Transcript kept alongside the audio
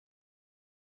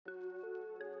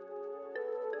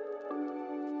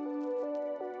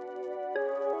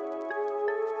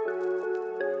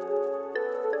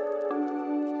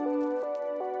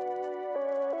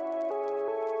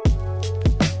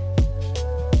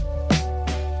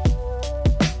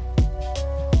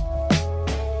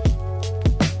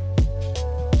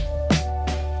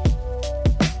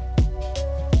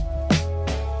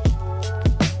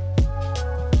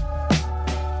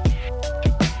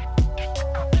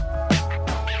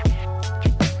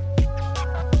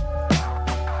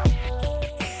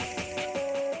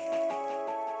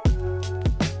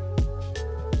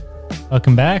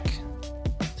Welcome back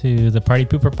to the Party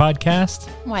Pooper podcast.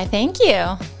 Why, thank you.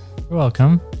 You're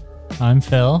welcome. I'm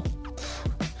Phil.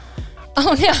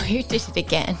 Oh no, you did it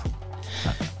again.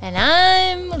 And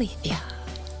I'm Alethea.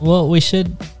 Well, we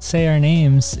should say our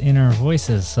names in our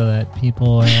voices so that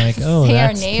people are like, oh, say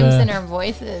that's our names in our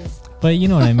voices. But you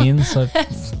know what I mean? So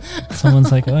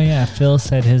someone's like, oh yeah, Phil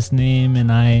said his name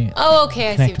and I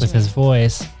okay, connect with his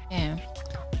voice. Yeah.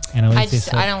 And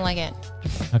I don't like it.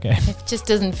 Okay. It just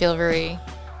doesn't feel very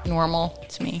normal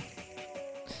to me.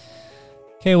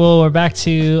 Okay, well, we're back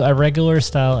to a regular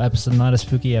style episode, not a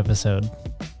spooky episode.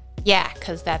 Yeah,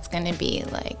 because that's going to be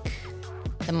like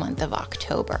the month of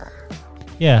October.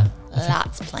 Yeah.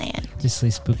 Lots planned. Obviously,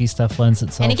 spooky stuff lends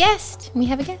itself. And a guest. We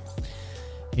have a guest.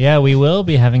 Yeah, we will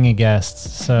be having a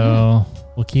guest. So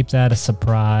we'll keep that a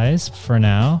surprise for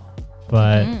now.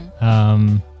 But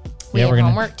we have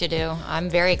homework to do. I'm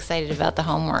very excited about the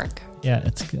homework. Yeah,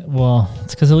 it's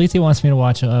because Alethea wants me to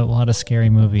watch a lot of scary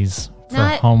movies for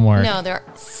homework. No,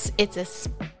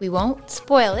 we won't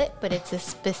spoil it, but it's a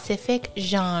specific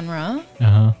genre.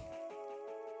 Uh-huh.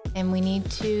 And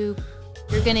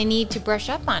you're going to need to brush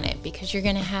up on it because you're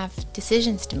going to have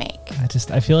decisions to make.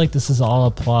 I feel like this is all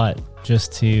a plot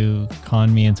just to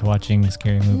con me into watching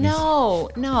scary movies.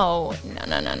 No.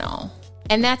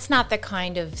 And that's not the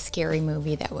kind of scary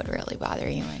movie that would really bother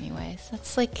you anyways.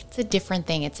 That's it's a different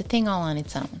thing. It's a thing all on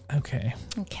its own. Okay.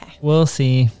 Okay. We'll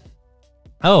see.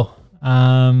 Oh,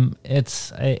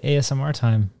 it's ASMR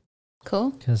time.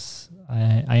 Cool. Because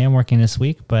I am working this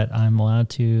week, but I'm allowed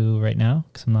to right now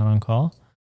because I'm not on call.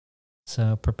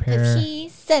 So prepare. Because he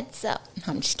said so.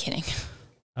 I'm just kidding.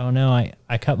 Oh no,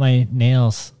 I cut my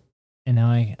nails and now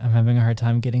I'm having a hard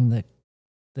time getting the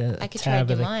I could try to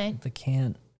do the, mine. The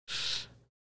can.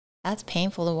 That's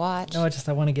painful to watch. No, I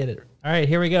want to get it. All right,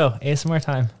 here we go. ASMR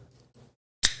time.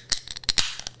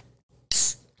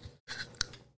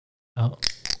 Oh,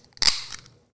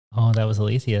 that was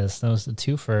Alethea's. That was the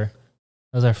twofer.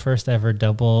 That was our first ever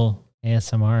double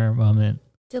ASMR moment.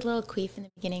 Did a little queef in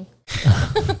the beginning.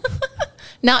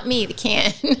 Not me, the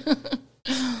can.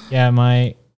 Yeah,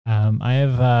 I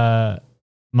have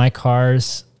my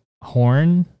car's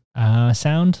horn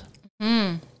sound.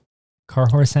 Car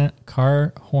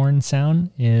horn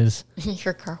sound is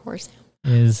your car horn sound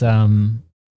is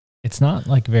it's not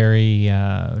like very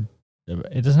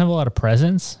it doesn't have a lot of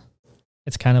presence.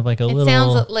 It's kind of like it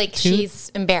sounds like she's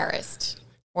embarrassed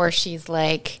or she's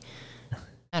like,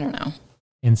 I don't know.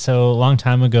 And so a long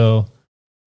time ago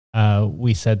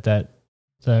we said that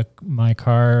my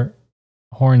car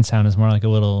horn sound is more like a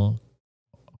little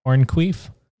horn queef.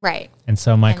 Right. And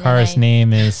so my car's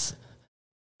name is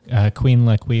Queen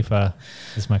Latifah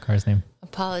is my car's name.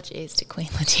 Apologies to Queen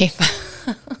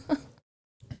Latifah.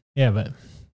 Yeah, but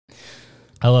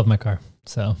I love my car,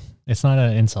 so it's not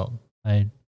an insult. I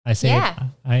say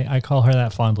I call her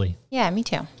that fondly. Yeah, me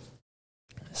too.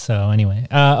 So anyway,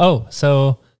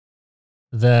 so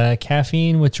the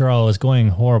caffeine withdrawal is going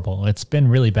horrible. It's been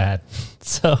really bad.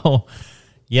 So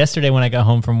yesterday when I got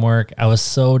home from work, I was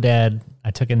so dead. I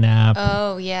took a nap.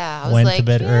 Oh, yeah. I went to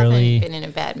bed early. Haven't been in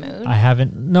a bad mood. I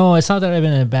haven't. No, it's not that I've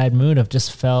been in a bad mood. I've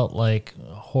just felt like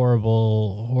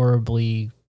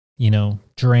horribly,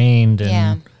 drained.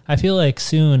 And I feel like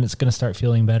soon it's going to start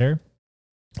feeling better.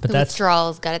 But the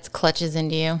withdrawal's got its clutches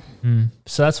into you.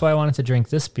 So that's why I wanted to drink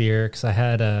this beer because I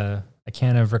had a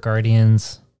can of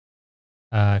Ricardian's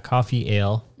coffee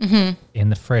ale in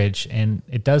the fridge. And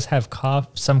it does have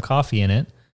some coffee in it.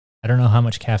 I don't know how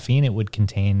much caffeine it would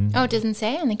contain. Oh, it doesn't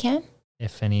say on the can?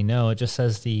 If any, no. It just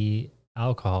says the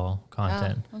alcohol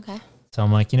content. Oh, okay. So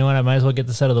I'm like, you know what? I might as well get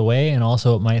this out of the way. And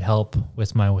also it might help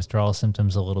with my withdrawal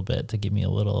symptoms a little bit to give me a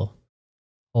little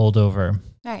holdover.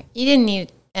 All right. You didn't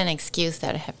need an excuse,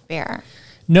 though, to have beer.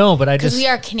 No, but because we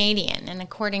are Canadian. And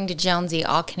according to Jonesy,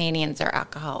 all Canadians are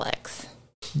alcoholics.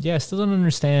 Yeah, I still don't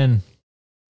understand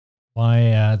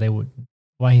why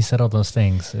why he said all those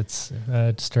things. It's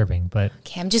disturbing, but...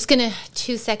 Okay, I'm just going to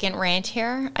 2-second rant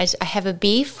here. I have a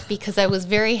beef because I was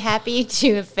very happy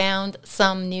to have found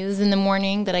some news in the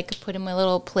morning that I could put in my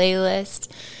little playlist.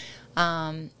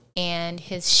 And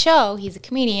his show, he's a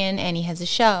comedian and he has a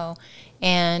show,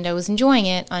 and I was enjoying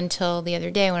it until the other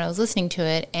day when I was listening to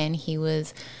it, and he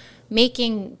was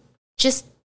making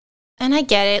and I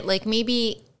get it, like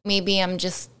maybe I'm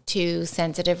just too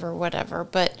sensitive or whatever,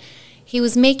 but... he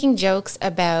was making jokes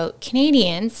about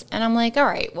Canadians, and I'm like, all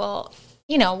right, well,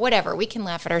 whatever. We can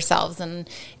laugh at ourselves, and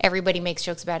everybody makes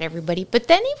jokes about everybody. But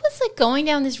then he was, like, going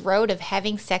down this road of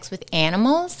having sex with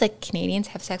animals. Like, Canadians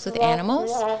have sex with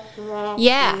animals.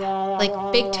 Yeah,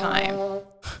 like, big time.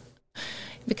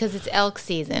 Because it's elk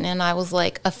season, and I was,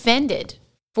 like, offended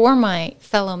for my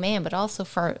fellow man, but also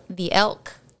for the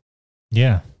elk.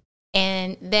 Yeah.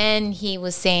 And then he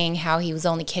was saying how he was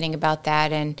only kidding about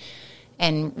that, and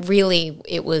really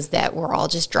it was that we're all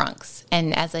just drunks.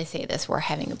 And as I say this, we're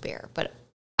having a beer. But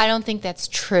I don't think that's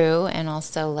true, and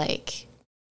also like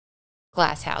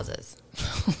glass houses.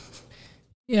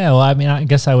 Yeah, well, I mean, I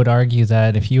guess I would argue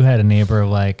that if you had a neighbor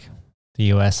like the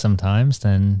U.S. sometimes,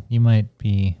 then you might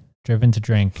be driven to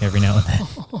drink every now and then.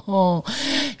 Oh,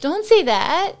 don't say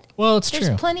that. Well, it's There's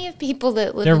true. plenty of people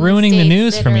that live They're in ruining the States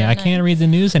news that for me. are I can't read the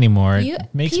news anymore.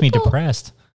 It makes me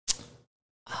depressed.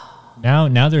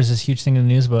 Now there's this huge thing in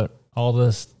the news about all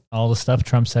the stuff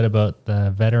Trump said about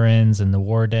the veterans and the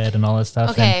war dead and all that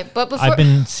stuff. Okay, and but before I've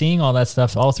been seeing all that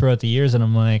stuff all throughout the years, and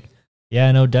I'm like,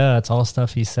 yeah, no duh, it's all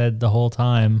stuff he said the whole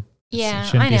time. Yeah, it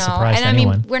shouldn't I be a know. surprise And to I mean,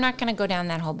 anyone. we're not going to go down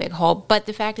that whole big hole. But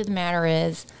the fact of the matter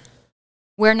is,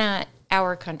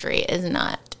 our country is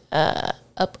not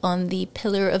up on the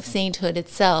pillar of sainthood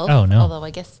itself. Oh, no. Although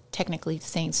I guess technically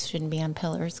saints shouldn't be on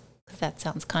pillars, because that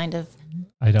sounds kind of...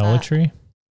 Idolatry?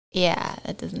 yeah,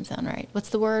 that doesn't sound right. What's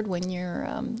the word when you're...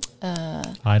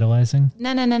 Idolizing?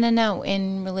 No.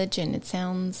 In religion, it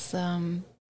sounds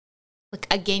like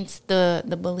against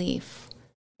the belief.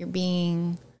 You're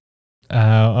being...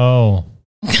 Oh,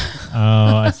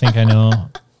 I think I know.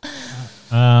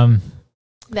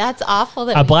 That's awful.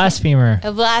 A blasphemer.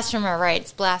 A blasphemer, right.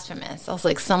 It's blasphemous. I was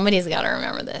like, somebody's got to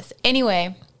remember this.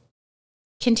 Anyway,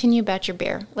 continue about your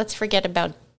beer. Let's forget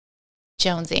about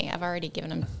Jonesy. I've already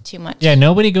given him too much. Yeah,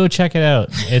 nobody go check it out.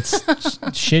 It's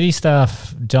shitty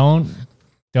stuff. Don't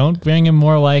bring him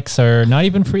more likes, or not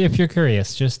even free if you're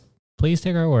curious. Just please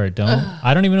take our word.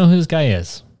 I don't even know who this guy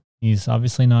is. He's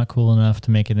obviously not cool enough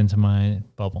to make it into my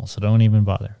bubble, so don't even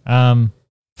bother.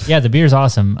 Yeah, the beer's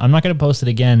awesome. I'm not going to post it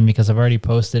again because I've already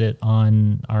posted it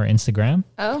on our Instagram.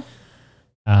 Oh.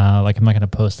 I'm not going to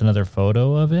post another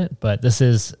photo of it, but this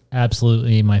is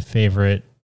absolutely my favorite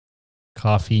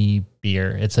coffee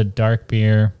beer. It's a dark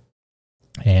beer,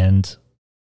 and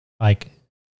I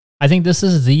think this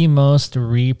is the most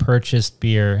repurchased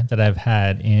beer that I've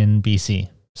had in BC.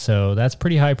 So that's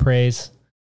pretty high praise.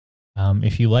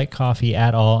 If you like coffee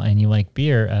at all and you like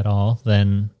beer at all,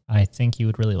 then I think you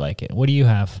would really like it. What do you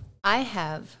have? I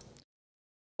have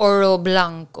Oro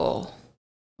Blanco,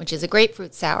 which is a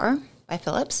grapefruit sour by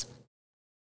Phillips.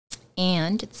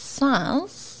 And it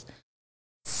says,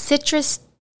 citrus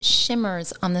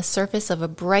shimmers on the surface of a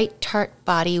bright, tart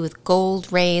body with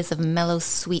gold rays of mellow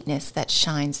sweetness that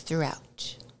shines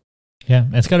throughout. Yeah,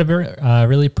 it's got a very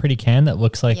really pretty can that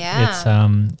looks like it's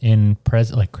in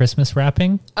like Christmas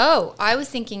wrapping. Oh, I was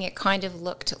thinking it kind of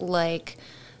looked like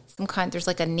there's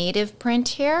like a native print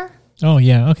here. Oh,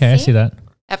 yeah. Okay, see? I see that.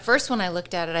 At first when I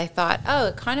looked at it, I thought, oh,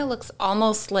 it kind of looks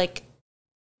almost like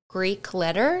Greek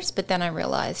letters, but then I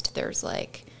realized there's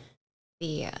like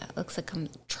looks like a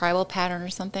tribal pattern or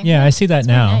something. Yeah, I see that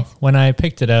now. Nice. When I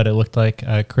picked it out, it looked like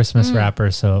a Christmas wrapper,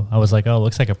 so I was like, oh, it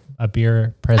looks like a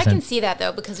beer present. I can see that,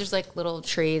 though, because there's like little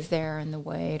trees there in the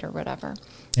white or whatever.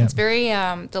 Yep. It's very,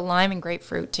 the lime and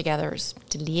grapefruit together is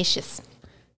delicious.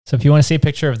 So if you want to see a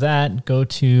picture of that, go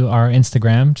to our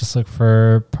Instagram. Just look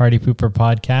for Party Pooper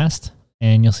Podcast,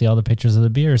 and you'll see all the pictures of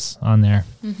the beers on there.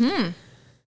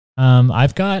 Mm-hmm.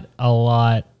 I've got a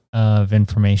lot of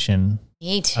information.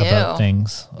 Me too. About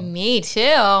things. Me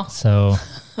too. So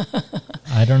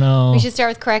I don't know. We should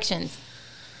start with corrections.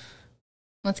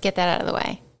 Let's get that out of the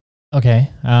way.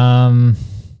 Okay. I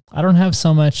don't have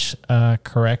so much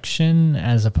correction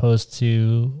as opposed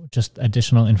to just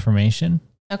additional information.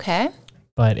 Okay.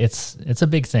 But it's a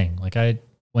big thing. Like I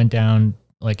went down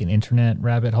like an internet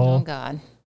rabbit hole. Oh God.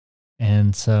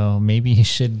 And so maybe you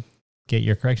should get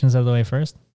your corrections out of the way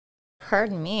first.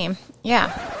 Pardon me.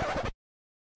 Yeah.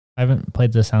 I haven't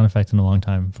played the sound effect in a long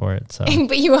time for it, so.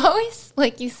 But you always,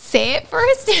 you say it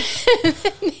first, and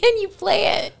then you play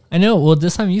it. I know. Well,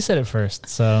 this time you said it first,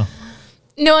 so.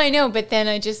 No, I know, but then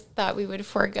I just thought we would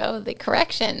forego the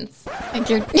corrections. Like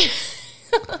you're doing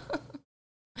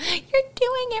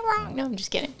it wrong. No, I'm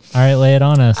just kidding. All right, lay it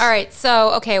on us. All right,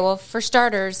 so, okay, well, for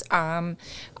starters, I've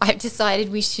decided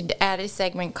we should add a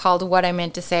segment called What I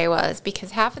Meant to Say Was,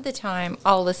 because half of the time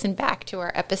I'll listen back to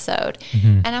our episode,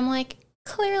 and I'm like,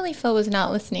 clearly Phil was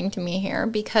not listening to me here,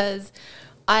 because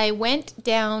I went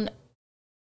down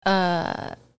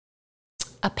a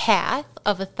path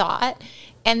of a thought,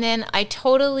 and then I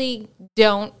totally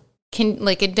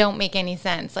it don't make any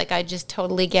sense. Like I just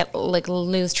totally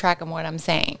lose track of what I'm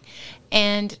saying.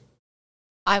 And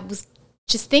I was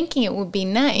just thinking it would be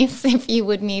nice if you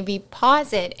would maybe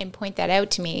pause it and point that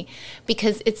out to me,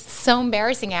 because it's so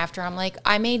embarrassing after. I'm like,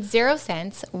 I made 0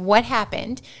 sense. What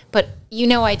happened? But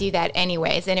I do that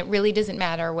anyways. And it really doesn't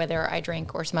matter whether I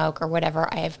drink or smoke or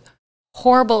whatever. I have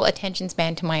horrible attention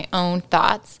span to my own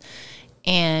thoughts,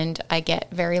 and I get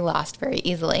very lost very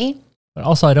easily. But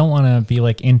also, I don't want to be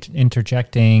like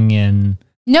interjecting and...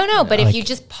 No, but if you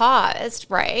just paused,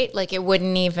 right, like it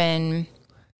wouldn't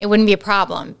be a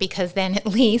problem, because then at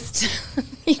least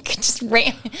you could just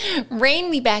rein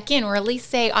me back in, or at least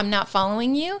say, I'm not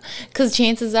following you, because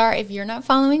chances are if you're not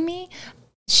following me,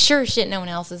 sure shit no one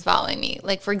else is following me.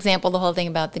 Like, for example, the whole thing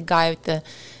about the guy with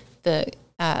the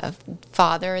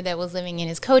father that was living in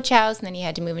his coach house, and then he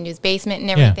had to move into his basement and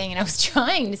everything. Yeah. And I was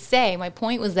trying to say, my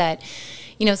point was that,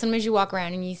 sometimes you walk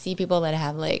around and you see people that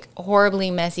have like horribly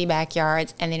messy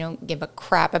backyards and they don't give a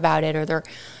crap about it,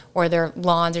 or their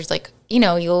lawns. There's like,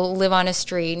 you'll live on a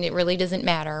street and it really doesn't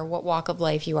matter what walk of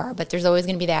life you are, but there's always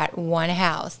going to be that one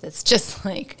house that's just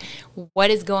like, what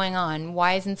is going on?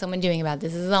 Why isn't someone doing about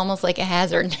this? This is almost like a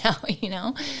hazard now,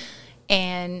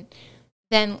 And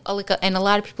then, and a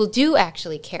lot of people do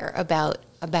actually care about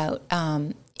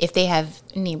if they have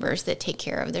neighbors that take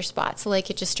care of their spots. So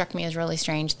like, it just struck me as really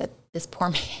strange that this poor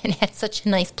man had such a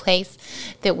nice place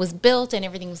that was built and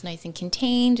everything was nice and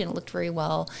contained and it looked very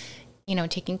well,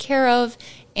 taken care of,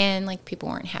 and like people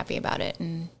weren't happy about it,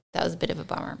 and that was a bit of a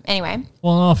bummer. Anyway.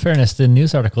 Well, in all fairness, the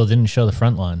news article didn't show the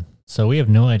front lawn, so we have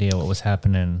no idea what was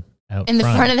happening out in the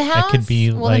front of the house. It could be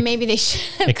then maybe they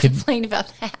should have complained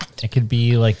about that. It could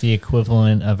be like the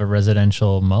equivalent of a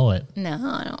residential mullet. No,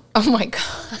 I don't. Oh my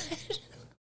god.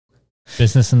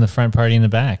 Business in the front, party in the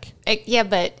back. Yeah,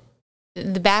 but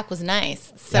the back was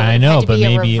nice. So yeah, I know, it had to but be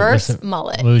maybe a reverse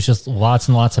mullet. It was just lots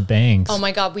and lots of bangs. Oh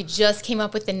my god, we just came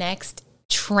up with the next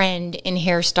trend in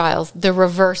hairstyles, the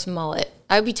reverse mullet.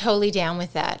 I'd be totally down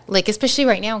with that. Like, especially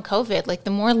right now in COVID, like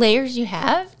the more layers you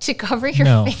have to cover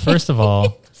your face. First of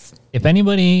all, if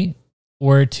anybody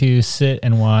were to sit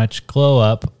and watch Glow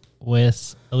Up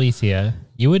with Alethea,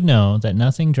 you would know that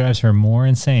nothing drives her more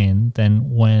insane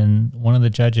than when one of the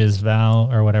judges,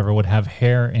 Val or whatever, would have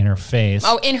hair in her face.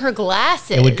 Oh, in her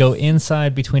glasses. It would go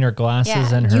inside between her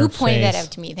glasses and her face. You pointed that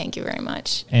out to me. Thank you very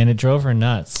much. And it drove her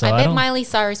nuts. So I bet Miley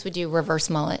Cyrus would do reverse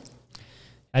mullet.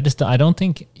 I don't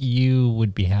think you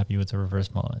would be happy with a reverse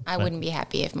mullet. I wouldn't be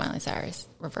happy if Miley Cyrus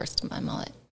reversed my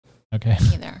mullet. Okay.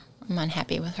 Either. I'm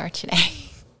unhappy with her today.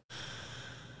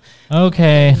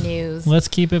 Okay. News. Let's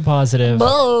keep it positive.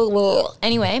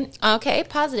 Anyway, okay,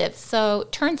 positive. So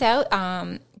turns out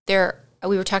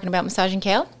we were talking about massaging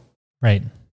kale. Right.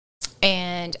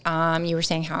 And you were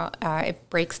saying how it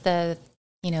breaks the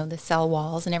cell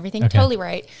walls and everything. Okay. Totally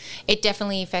right. It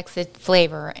definitely affects the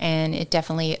flavor, and it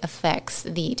definitely affects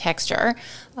the texture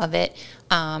of it.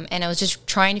 And I was just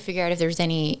trying to figure out if there's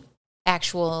any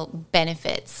actual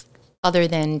benefits other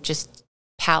than just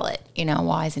palate,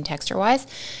 wise and texture wise.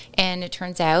 And it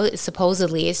turns out,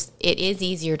 supposedly, it is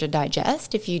easier to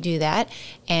digest if you do that.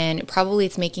 And probably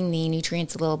it's making the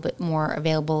nutrients a little bit more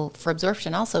available for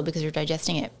absorption also, because you're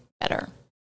digesting it better.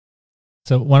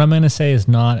 So what I'm going to say is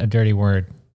not a dirty word,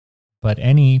 but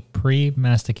any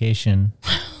pre-mastication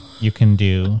you can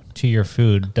do to your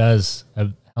food does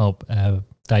help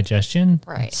digestion,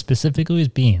 right? Specifically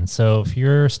with beans. So if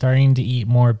you're starting to eat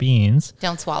more beans...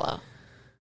 Don't swallow.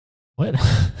 What?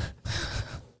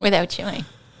 Without chewing.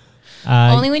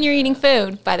 Only when you're eating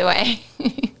food, by the way.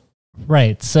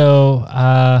 Right. So,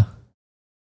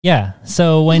 yeah.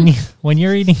 So when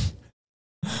you're eating...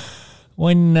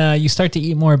 When you start to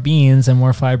eat more beans and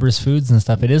more fibrous foods and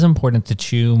stuff, it is important to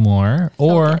chew more.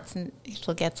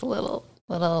 Still gets a little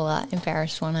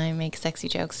embarrassed when I make sexy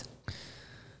jokes.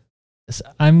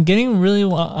 I'm getting really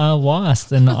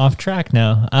lost and off track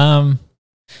now.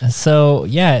 So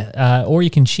yeah, or you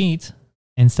can cheat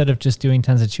instead of just doing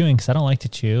tons of chewing, because I don't like to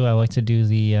chew. I like to do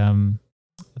the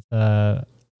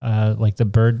like the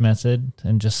bird method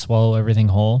and just swallow everything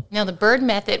whole. No, the bird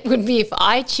method would be if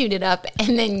I chewed it up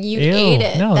and then you ate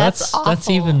it. No, that's awful. That's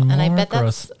even more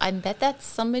gross. I bet that's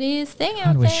somebody's thing out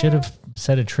God, there. We should have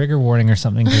set a trigger warning or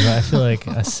something, because I feel like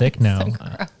sick now.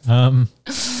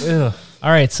 All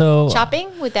right, so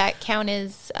chopping, would that count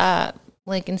as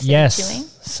like instead yes. of chewing?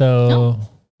 So no?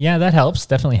 Yeah, that helps.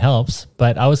 Definitely helps.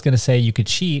 But I was gonna say you could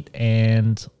cheat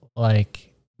and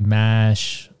like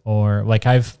mash, or like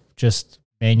I've just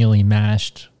manually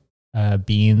mashed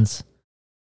beans,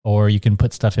 or you can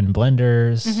put stuff in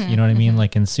blenders. You know what I mean?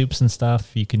 Like in soups and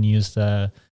stuff, you can use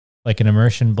like an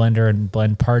immersion blender and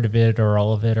blend part of it or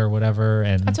all of it or whatever.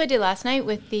 And that's what I did last night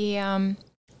with the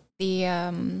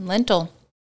lentil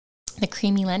the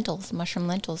creamy lentils, mushroom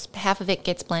lentils. Half of it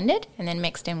gets blended and then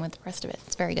mixed in with the rest of it.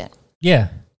 It's very good. Yeah.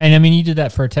 And I mean, you did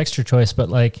that for a texture choice, but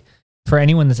like for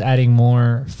anyone that's adding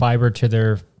more fiber to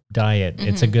their diet,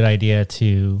 it's a good idea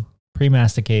to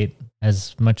pre-masticate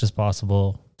as much as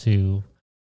possible to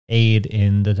aid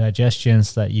in the digestion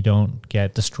so that you don't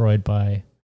get destroyed by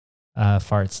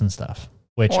farts and stuff.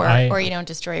 Or you don't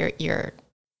destroy your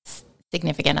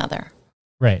significant other.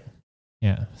 Right.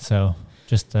 Yeah. So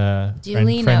just a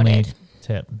friendly noted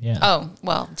tip. Yeah. Oh,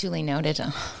 well, duly noted.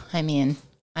 I mean,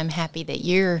 I'm happy that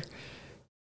you're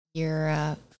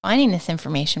finding this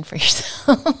information for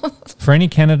yourself. For any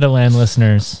Canada Land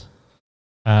listeners,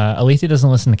 Alethea doesn't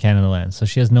listen to Canada Land, so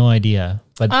she has no idea.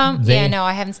 But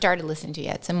I haven't started listening to it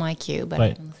yet. It's in my queue.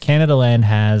 But Canada Land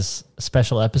has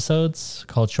special episodes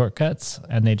called Shortcuts,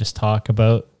 and they just talk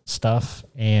about stuff.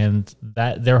 And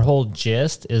that their whole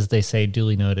gist is they say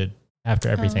duly noted after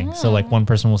everything. Oh. So like one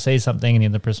person will say something, and the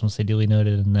other person will say duly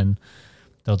noted, and then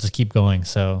they'll just keep going.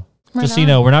 So just so you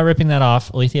know, we're not ripping that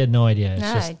off. Alethea had no idea.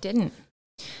 I didn't.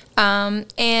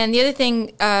 And the other thing,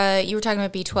 you were talking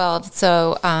about B12.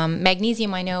 So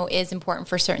magnesium, I know, is important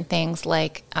for certain things.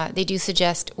 Like they do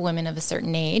suggest women of a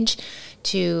certain age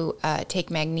to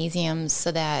take magnesium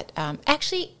so that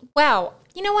actually, wow,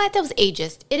 you know what? That was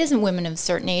ageist. It isn't women of a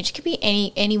certain age. It could be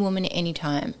any woman at any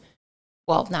time.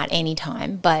 Well, not any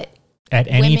time, but at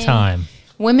any time.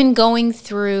 Women going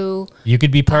through. You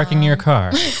could be parking your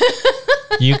car.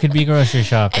 You could be grocery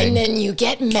shopping. And then you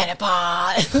get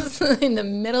menopause in the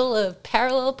middle of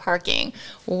parallel parking.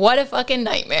 What a fucking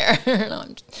nightmare. No,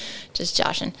 I'm just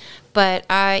joshing. But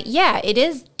it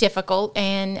is difficult,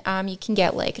 and you can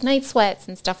get like night sweats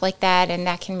and stuff like that, and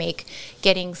that can make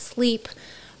getting sleep,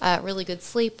 really good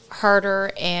sleep,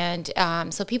 harder. And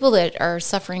so people that are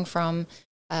suffering from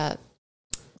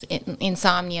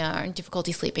insomnia and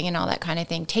difficulty sleeping and all that kind of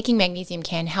thing, taking magnesium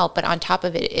can help. But on top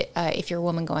of it, if you're a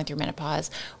woman going through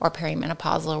menopause or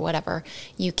perimenopausal or whatever,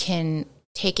 you can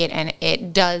take it, and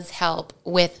it does help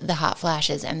with the hot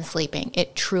flashes and the sleeping.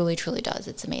 It truly, truly does.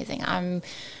 It's amazing. I'm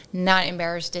not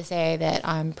embarrassed to say that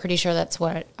I'm pretty sure that's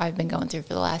what I've been going through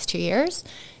for the last 2 years,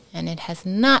 and it has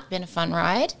not been a fun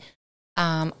ride,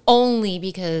 only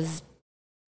because,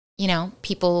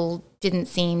 people didn't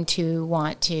seem to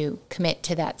want to commit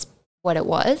to that's what it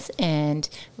was, and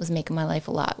it was making my life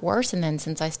a lot worse. And then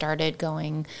since I started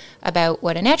going about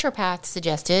what a naturopath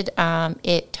suggested,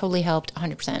 it totally helped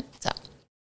 100%. So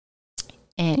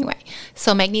anyway,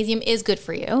 so magnesium is good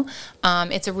for you.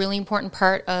 It's a really important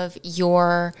part of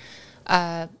your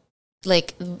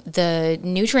like the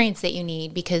nutrients that you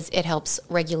need, because it helps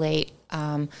regulate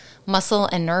muscle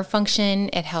and nerve function.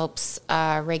 It helps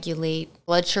regulate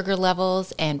blood sugar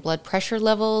levels and blood pressure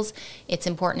levels. It's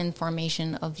important in the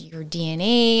formation of your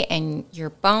DNA and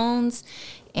your bones.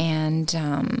 And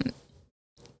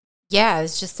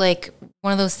it's just like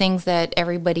one of those things that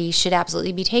everybody should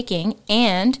absolutely be taking.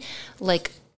 And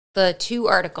like the 2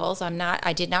 articles,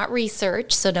 I did not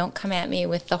research, so don't come at me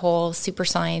with the whole super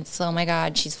science, oh my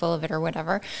God, she's full of it or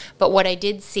whatever. But what I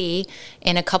did see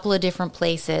in a couple of different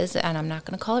places, and I'm not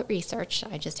going to call it research,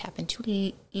 I just happened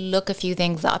to look a few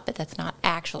things up, but that's not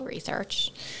actual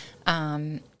research.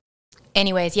 So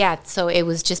it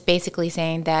was just basically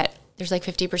saying that there's like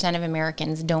 50% of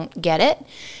Americans don't get it.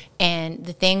 And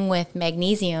the thing with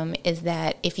magnesium is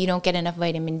that if you don't get enough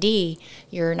vitamin D,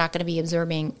 you're not going to be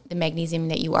absorbing the magnesium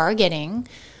that you are getting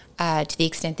to the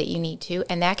extent that you need to.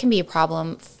 And that can be a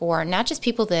problem for not just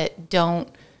people that don't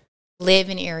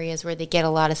live in areas where they get a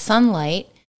lot of sunlight,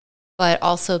 but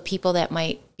also people that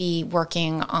might be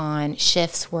working on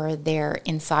shifts where they're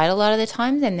inside a lot of the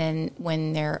time. And then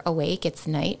when they're awake, it's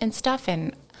night and stuff.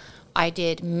 And I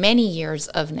did many years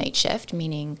of night shift,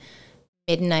 meaning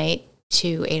midnight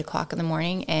to 8 o'clock in the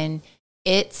morning, and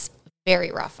it's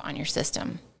very rough on your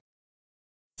system.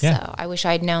 Yeah. So I wish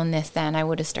I'd known this then. I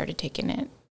would have started taking it.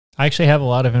 I actually have a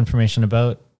lot of information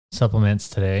about supplements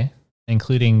today,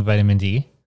 including vitamin D.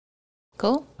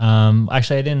 Cool.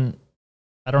 Actually,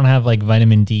 I don't have like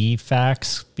vitamin D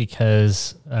facts,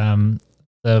 because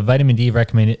the vitamin D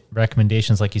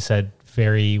recommendations, like you said,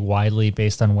 vary widely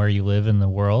based on where you live in the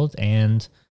world and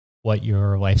what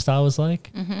your lifestyle is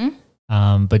like. Mm-hmm.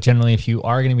 But generally, if you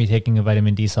are going to be taking a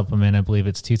vitamin D supplement, I believe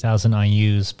it's 2,000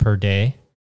 IUs per day,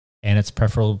 and it's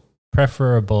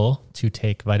preferable to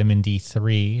take vitamin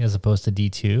D3 as opposed to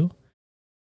D2.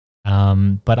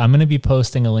 But I'm going to be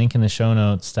posting a link in the show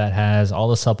notes that has all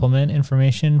the supplement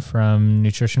information from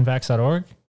nutritionfacts.org.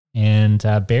 And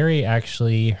Barry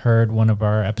actually heard one of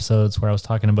our episodes where I was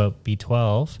talking about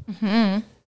B12, mm-hmm.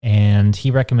 and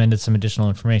he recommended some additional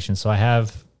information. So I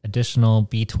have additional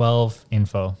B12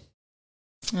 info.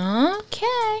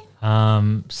 Okay.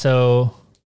 So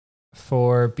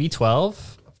for B12,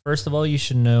 first of all, you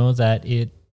should know that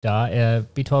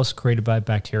B12 is created by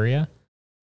bacteria,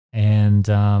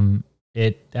 and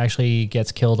it actually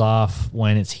gets killed off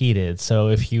when it's heated. So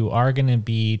if you are going to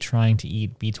be trying to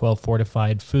eat B12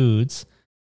 fortified foods,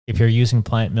 if you're using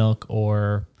plant milk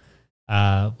or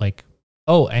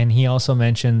and he also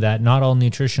mentioned that not all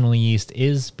nutritional yeast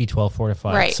is B12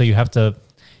 fortified. Right. So you have to,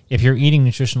 if you're eating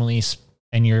nutritional yeast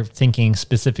and you're thinking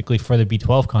specifically for the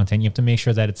B12 content, you have to make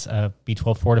sure that it's a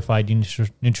B12 fortified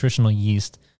nutritional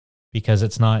yeast, because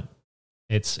it's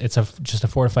just a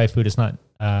fortified food. It's not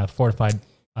fortified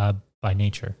by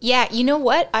nature. Yeah, you know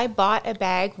what? I bought a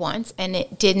bag once and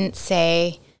it didn't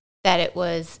say that it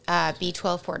was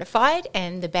B12 fortified,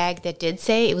 and the bag that did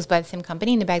say it was by the same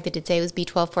company, and the bag that did say it was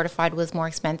B12 fortified was more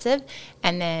expensive.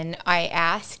 And then I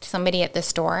asked somebody at the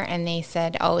store and they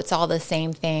said, oh, it's all the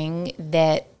same thing,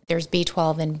 that there's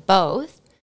B12 in both.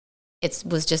 It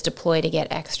was just a ploy to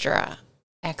get extra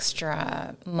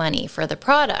money for the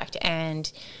product.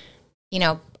 And,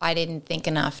 I didn't think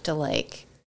enough to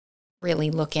really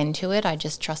look into it. I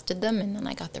just trusted them, and then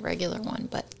I got the regular one.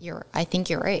 But I think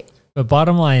you're right. But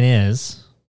bottom line is,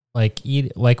 like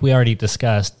we already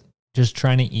discussed, just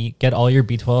trying to get all your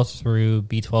B12 through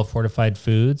B12 fortified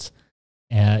foods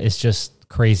is just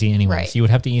crazy anyways. Right. You would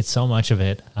have to eat so much of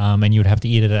it, and you would have to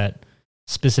eat it at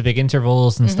specific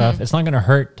intervals and stuff. It's not going to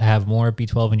hurt to have more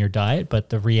B12 in your diet, but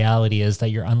the reality is that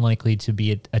you're unlikely to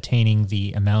be attaining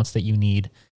the amounts that you need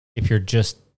if you're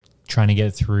just trying to get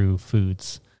it through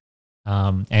foods.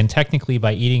 And technically,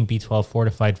 by eating B12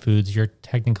 fortified foods, you're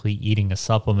technically eating a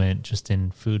supplement just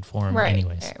in food form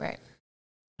anyways. Right.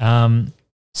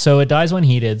 So it dies when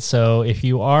heated. So if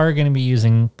you are going to be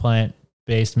using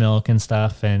plant-based milk and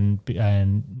stuff and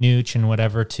nooch and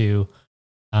whatever to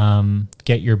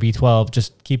get your B12,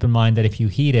 just keep in mind that if you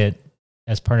heat it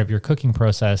as part of your cooking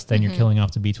process, then you're killing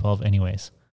off the B12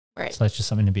 anyways. Right. So that's just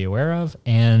something to be aware of.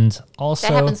 And also,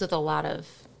 that happens with a lot of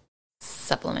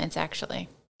supplements, actually.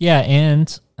 Yeah,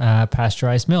 and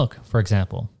pasteurized milk, for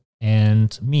example,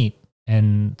 and meat.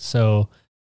 And so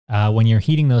when you're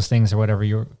heating those things or whatever,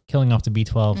 you're killing off the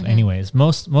B12 anyways.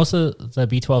 Most of the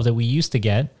B12 that we used to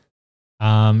get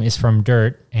is from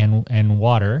dirt and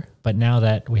water. But now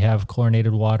that we have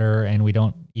chlorinated water and we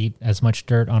don't eat as much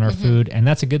dirt on our food, and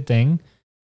that's a good thing,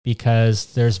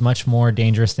 because there's much more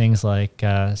dangerous things like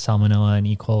salmonella and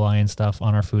E. coli and stuff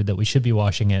on our food that we should be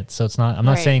washing it. So I'm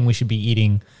not saying we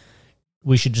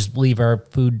should just leave our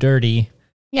food dirty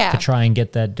to try and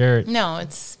get that dirt. No,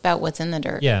 it's about what's in the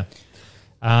dirt. Yeah.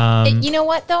 You know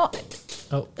what, though?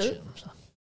 Oh, shit.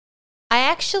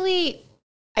 I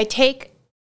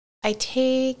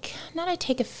take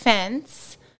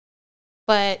offense,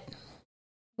 but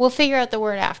we'll figure out the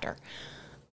word after.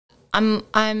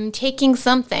 I'm taking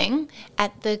something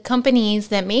at the companies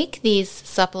that make these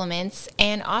supplements,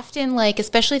 and often,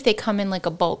 especially if they come in a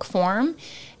bulk form,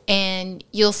 and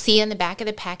you'll see in the back of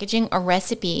the packaging a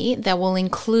recipe that will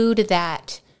include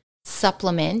that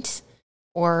supplement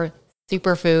or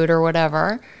superfood or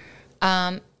whatever,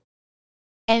 and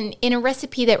in a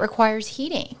recipe that requires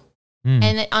heating.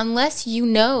 And unless you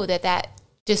know that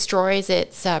destroys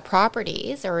its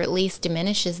properties, or at least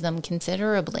diminishes them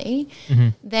considerably,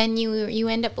 then you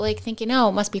end up thinking, oh,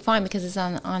 it must be fine because it's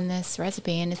on this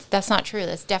recipe, and that's not true.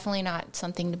 That's definitely not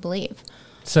something to believe.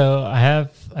 So I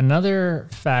have another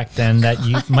fact then that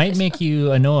might make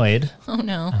you annoyed. Oh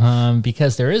no!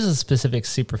 Because there is a specific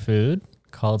superfood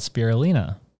called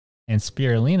spirulina, and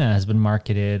spirulina has been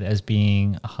marketed as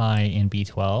being high in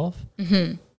B12.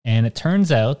 And it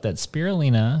turns out that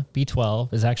spirulina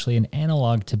B12 is actually an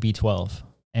analog to B12,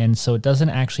 and so it doesn't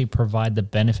actually provide the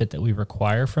benefit that we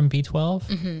require from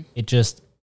B12. It just,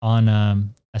 on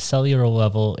a cellular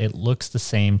level, it looks the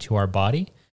same to our body.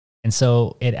 And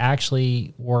so it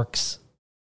actually works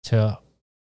to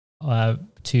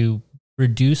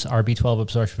reduce our B12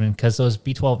 absorption, because those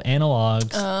B12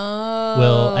 analogs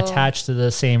will attach to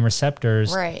the same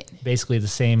receptors, basically the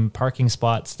same parking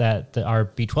spots that our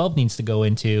B12 needs to go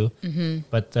into,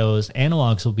 but those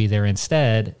analogs will be there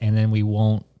instead, and then we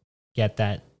won't get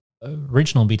that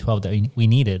original B12 that we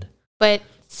needed. But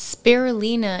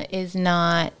spirulina is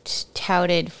not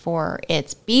touted for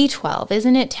its B12.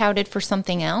 Isn't it touted for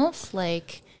something else? I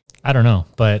don't know,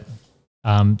 but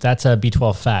that's a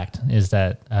B12 fact, is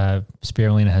that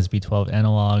spirulina has B12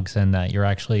 analogs, and that you're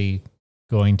actually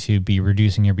going to be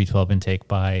reducing your B12 intake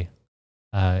by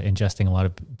ingesting a lot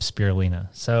of spirulina.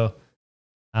 So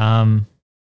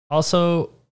also,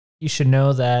 you should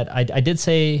know that I did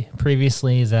say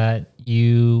previously that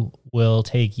you will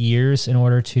take years in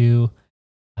order to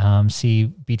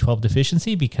see B12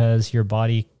 deficiency because your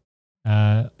body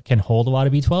can hold a lot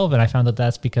of B12. And I found that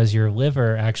that's because your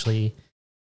liver actually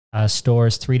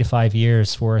stores 3 to 5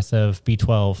 years worth of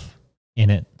B12 in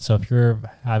it. So if you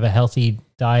have a healthy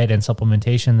diet and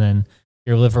supplementation, then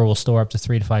your liver will store up to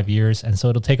 3 to 5 years. And so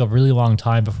it'll take a really long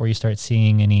time before you start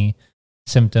seeing any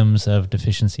symptoms of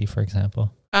deficiency, for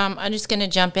example. I'm just going to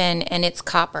jump in, and it's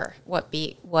copper. What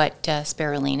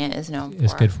spirulina is known for.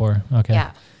 It's good for. Okay.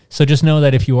 Yeah. So just know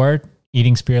that if you are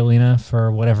eating spirulina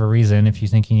for whatever reason, if you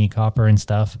think you need copper and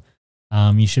stuff,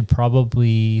 you should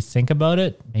probably think about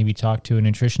it. Maybe talk to a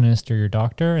nutritionist or your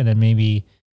doctor, and then maybe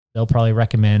they'll probably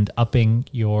recommend upping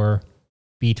your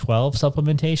B12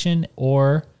 supplementation,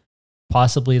 or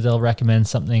possibly they'll recommend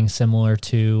something similar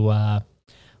to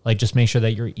like just make sure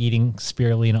that you're eating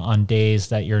spirulina on days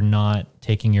that you're not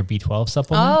taking your B12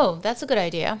 supplement. Oh, that's a good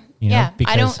idea. Yeah,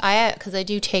 because I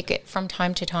do take it from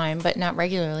time to time, but not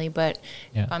regularly. But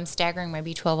if I'm staggering my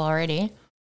B12 already.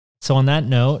 So on that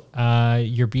note,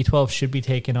 your B12 should be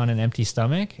taken on an empty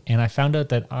stomach. And I found out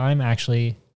that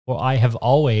I have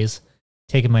always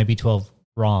taken my B12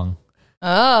 wrong.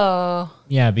 Oh.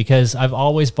 Yeah, because I've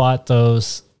always bought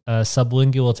those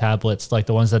sublingual tablets, like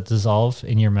the ones that dissolve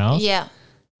in your mouth. Yeah.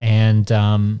 And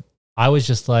I was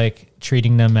just like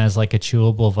treating them as like a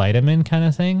chewable vitamin kind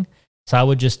of thing. So I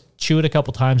would just chew it a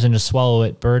couple times and just swallow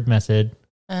it, bird method.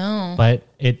 Oh. But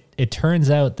it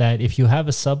turns out that if you have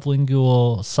a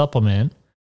sublingual supplement,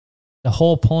 the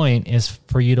whole point is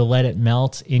for you to let it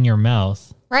melt in your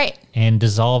mouth. Right. And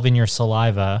dissolve in your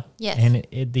saliva. Yes. And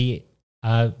the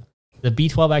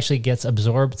B12 actually gets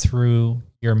absorbed through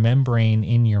your membrane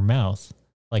in your mouth,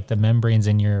 like the membranes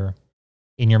in your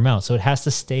mouth. So it has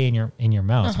to stay in your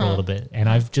mouth for a little bit. And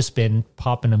I've just been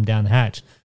popping them down the hatch.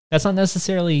 That's not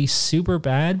necessarily super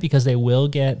bad because they will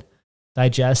get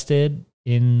digested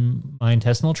in my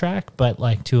intestinal tract, but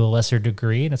like to a lesser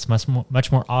degree, and it's much more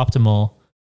optimal.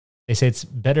 They say it's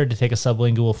better to take a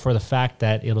sublingual for the fact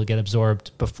that it'll get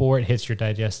absorbed before it hits your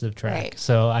digestive tract. Right.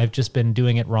 So I've just been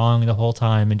doing it wrong the whole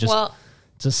time and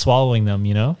just swallowing them,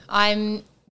 you know? I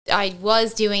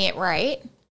was doing it right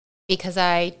because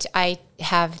I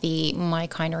have my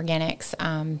Kind Organics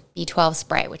B12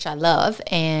 spray, which I love,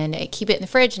 and I keep it in the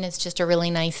fridge, and it's just a really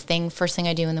nice thing. First thing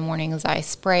I do in the morning is I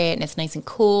spray it, and it's nice and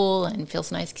cool and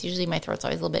feels nice because usually my throat's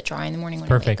always a little bit dry in the morning when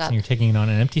I wake up. Perfect. And you're taking it on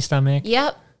an empty stomach.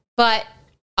 Yep. But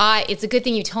it's a good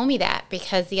thing you told me that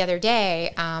because the other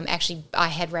day, actually, I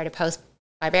had read a post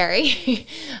by Barry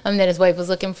that his wife was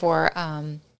looking for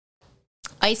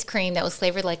ice cream that was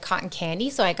flavored like cotton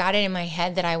candy. So I got it in my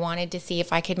head that I wanted to see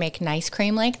if I could make an ice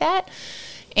cream like that.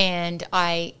 And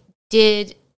I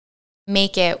did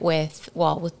make it with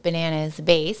banana as the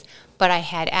base, but I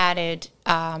had added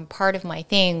part of my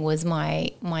thing was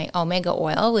my omega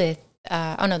oil with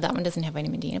that one doesn't have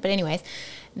vitamin D in it, but anyways,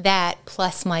 that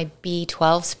plus my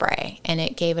B12 spray, and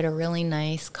it gave it a really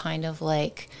nice kind of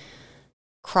like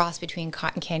cross between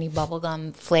cotton candy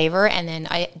bubblegum flavor. And then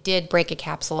I did break a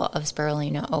capsule of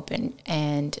spirulina open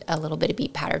and a little bit of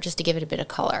beet powder just to give it a bit of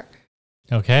color.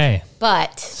 Okay.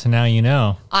 But so now you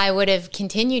know. I would have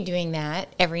continued doing that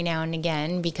every now and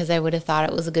again because I would have thought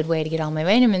it was a good way to get all my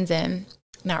vitamins in,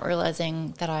 not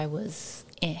realizing that I was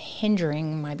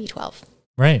hindering my B12.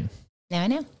 Right. Now I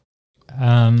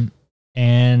know.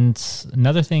 And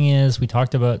another thing is we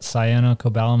talked about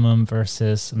cyanocobalamin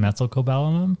versus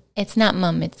methylcobalamin. It's not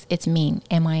it's mean.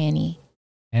 M-I-N-E.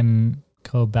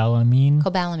 Cobalamin?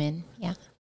 Cobalamin, yeah.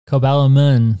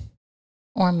 Cobalamin.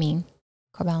 Or mean.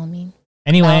 Cobalamin.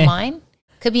 Anyway. Balamine?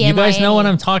 Could be You M-I-N-E. guys know what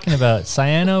I'm talking about.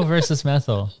 Cyano versus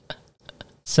methyl.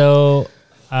 So,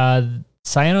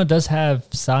 cyano does have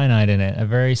cyanide in it, a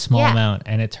very small amount.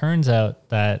 And it turns out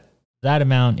that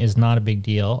amount is not a big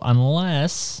deal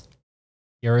unless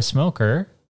you're a smoker.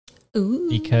 Ooh.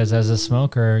 Because as a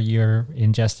smoker, you're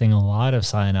ingesting a lot of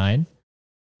cyanide.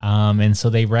 And so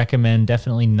they recommend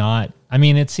definitely not. I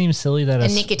mean, it seems silly that a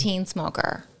nicotine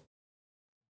smoker,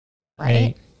 if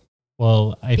right?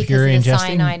 because you're the ingesting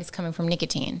cyanide is coming from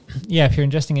nicotine. Yeah, if you're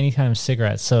ingesting any kind of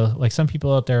cigarettes. So like some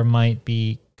people out there might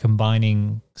be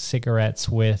combining cigarettes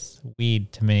with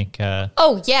weed to make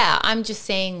Oh yeah, I'm just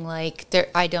saying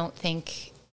I don't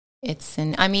think it's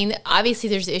obviously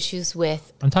there's issues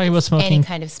with I'm talking about smoking any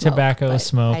kind of smoke, tobacco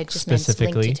smoke I just specifically.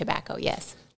 Meant linked to tobacco,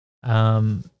 yes.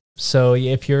 So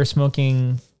if you're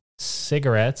smoking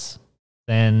cigarettes,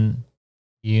 then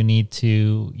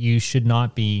you should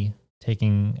not be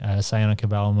taking a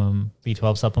cyanocobalamin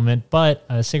B12 supplement. But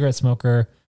a cigarette smoker,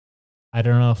 I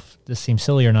don't know if this seems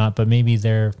silly or not, but maybe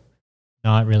they're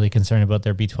not really concerned about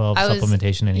their B12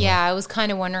 supplementation anymore. Yeah, I was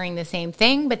kind of wondering the same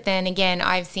thing. But then again,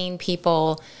 I've seen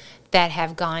people that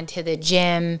have gone to the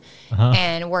gym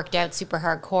and worked out super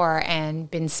hardcore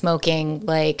and been smoking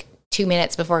like 2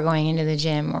 minutes before going into the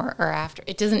gym or after.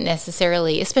 It doesn't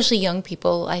necessarily, especially young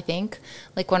people, I think.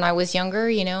 Like when I was younger,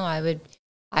 you know, I would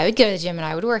go to the gym and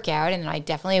I would work out, and I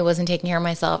definitely wasn't taking care of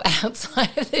myself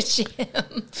outside of the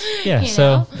gym. Yeah,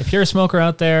 so if you're a smoker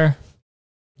out there,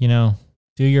 you know,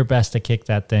 do your best to kick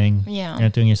that thing. Yeah. You're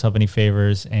not doing yourself any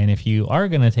favors. And if you are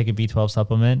going to take a B12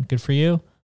 supplement, good for you.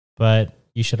 But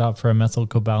you should opt for a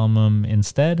methylcobalamin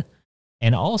instead.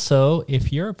 And also,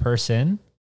 if you're a person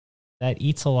that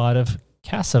eats a lot of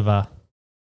cassava,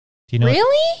 do you know?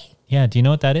 Really? Yeah. Do you know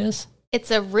what that is?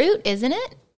 It's a root, isn't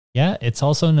it? Yeah. It's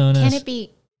also known as Can it be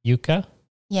yucca.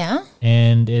 Yeah.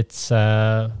 And it's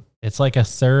like a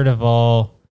third of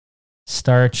all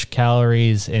starch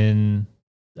calories in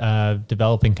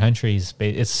developing countries.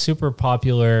 It's super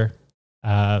popular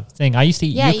thing. I used to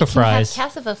eat yucca fries. You can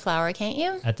have cassava flour, can't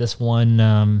you? At this one,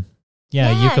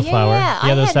 yucca flour.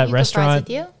 Yeah, there's that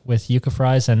restaurant with yucca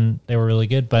fries, and they were really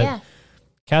good. But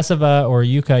cassava or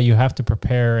yucca, you have to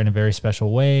prepare in a very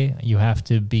special way. You have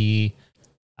to be,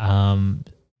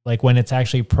 like when it's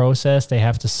actually processed, they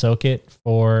have to soak it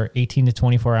for 18 to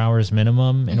 24 hours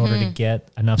minimum in order to get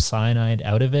enough cyanide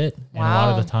out of it. And a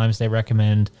lot of the times they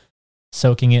recommend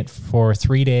soaking it for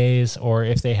 3 days, or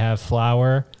if they have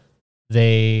flour,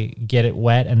 they get it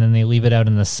wet and then they leave it out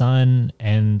in the sun,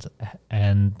 and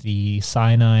the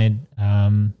cyanide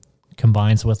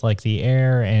combines with like the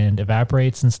air and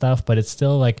evaporates and stuff. But it's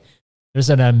still like there's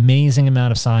an amazing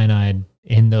amount of cyanide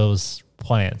in those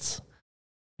plants,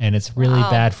 and it's really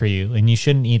bad for you. And you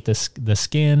shouldn't eat the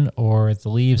skin or the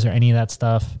leaves or any of that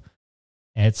stuff.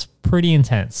 It's pretty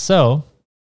intense. So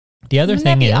the other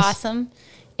thing is awesome.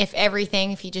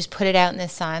 If you just put it out in the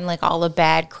sun, like all the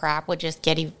bad crap would just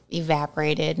get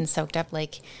evaporated and soaked up.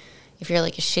 Like if you're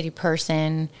like a shitty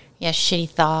person, you have shitty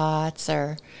thoughts,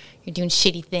 or you're doing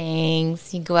shitty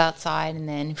things, you go outside and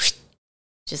then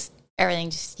just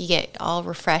everything, you get all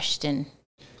refreshed and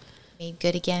made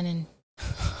good again. And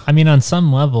I mean, on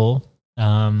some level,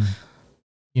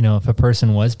 you know, if a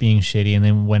person was being shitty and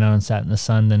then went out and sat in the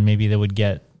sun, then maybe they would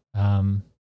get,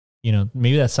 you know,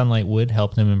 maybe that sunlight would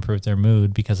help them improve their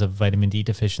mood because of vitamin D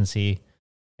deficiency,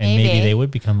 and maybe they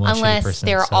would become a less shitty person.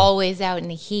 Unless they're always out in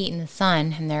the heat in the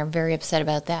sun, and they're very upset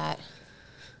about that.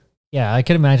 Yeah, I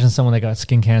could imagine someone that got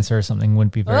skin cancer or something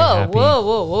wouldn't be very happy.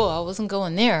 Whoa. I wasn't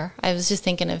going there. I was just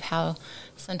thinking of how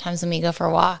sometimes when we go for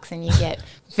walks and you get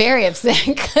very upset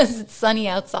because it's sunny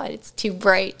outside. It's too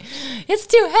bright. It's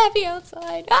too happy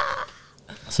outside. Ah!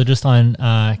 So just on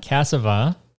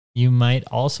cassava, you might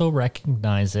also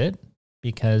recognize it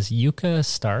because yucca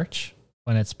starch,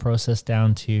 when it's processed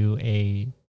down to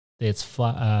its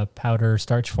powder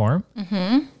starch form,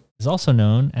 is also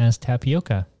known as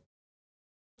tapioca.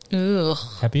 Ooh.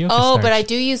 Tapioca starch. But I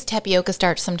do use tapioca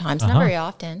starch sometimes, not very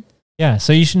often. Yeah,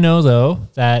 so you should know, though,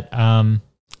 that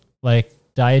like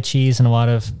diet cheese and a lot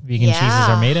of vegan cheeses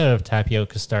are made out of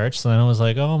tapioca starch. So then I was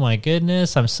like, oh my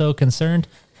goodness, I'm so concerned.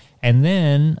 And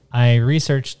then I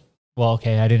researched, I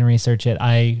didn't research it.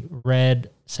 I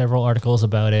read several articles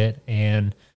about it,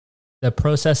 and the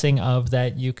processing of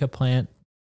that yucca plant,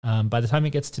 by the time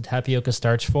it gets to tapioca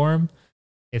starch form,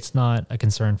 it's not a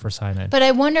concern for cyanide. But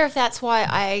I wonder if that's why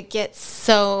I get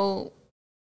so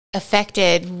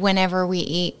affected whenever we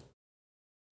eat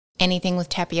anything with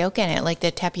tapioca in it, like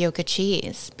the tapioca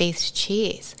based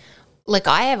cheese. Like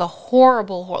I have a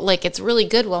horrible, like it's really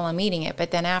good while I'm eating it,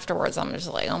 but then afterwards I'm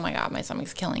just like, oh my God, my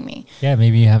stomach's killing me. Yeah,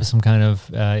 maybe you have some kind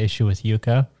of issue with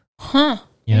yucca.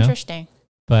 Interesting.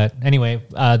 But anyway,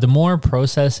 the more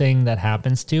processing that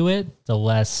happens to it, the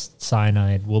less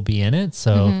cyanide will be in it.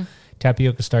 So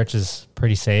tapioca starch is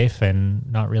pretty safe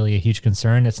and not really a huge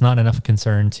concern. It's not enough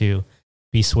concern to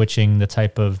be switching the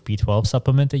type of B12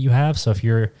 supplement that you have. So if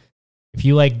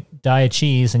you like diet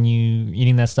cheese and you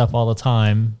eating that stuff all the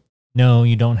time, no,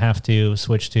 you don't have to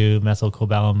switch to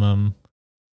methylcobalamin.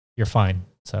 You're fine.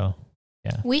 So,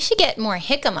 yeah. We should get more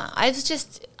jicama. I was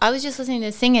just listening to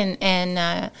this thing,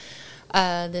 and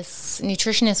this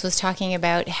nutritionist was talking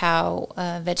about how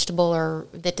a vegetable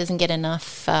that doesn't get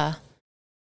enough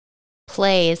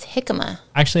play is jicama.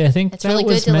 Actually, I think that really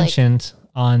was mentioned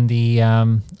on the,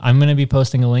 I'm going to be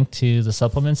posting a link to the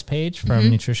supplements page from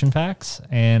Nutrition Facts,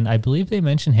 and I believe they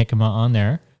mentioned jicama on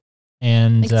there.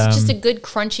 And it's just a good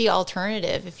crunchy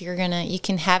alternative. If you're you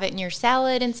can have it in your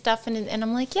salad and stuff. And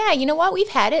I'm like, yeah, you know what? We've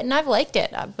had it and I've liked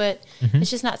it, but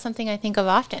it's just not something I think of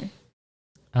often.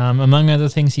 Among other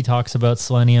things, he talks about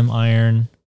selenium, iron,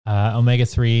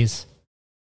 omega-3s,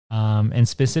 and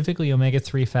specifically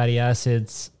omega-3 fatty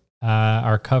acids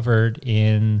are covered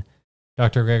in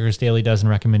Dr. Greger's Daily Dozen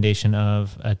recommendation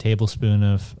of a tablespoon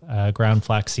of ground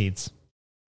flax seeds.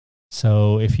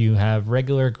 So if you have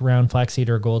regular ground flaxseed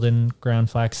or golden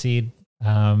ground flaxseed,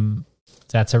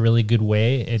 that's a really good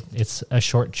way. It's a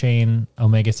short chain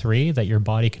omega-3 that your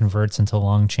body converts into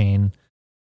long chain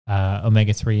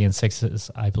omega-3 and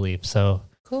 6s, I believe. So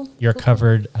you're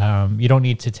covered. You don't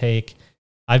need to take...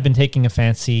 I've been taking a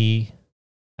fancy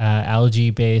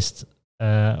algae-based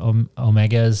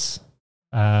omegas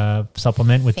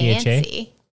supplement with DHA.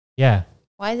 Yeah.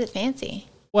 Why is it fancy?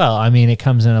 Well, I mean, it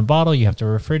comes in a bottle. You have to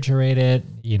refrigerate it.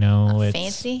 It's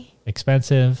fancy,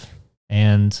 expensive,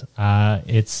 and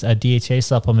it's a DHA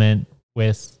supplement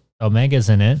with omegas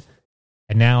in it.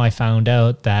 And now I found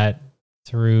out that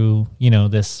through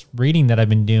this reading that I've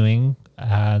been doing,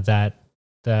 that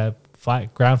the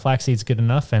ground flaxseed's good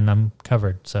enough, and I'm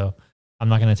covered. So I'm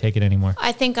not going to take it anymore.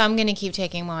 I think I'm going to keep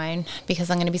taking mine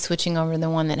because I'm going to be switching over to the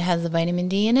one that has the vitamin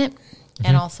D in it,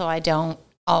 and also I don't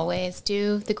always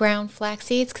do the ground flax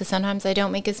seeds because sometimes I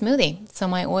don't make a smoothie. So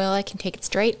my oil, I can take it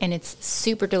straight, and it's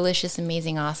super delicious,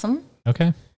 amazing, awesome.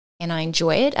 Okay. And I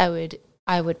enjoy it.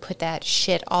 I would put that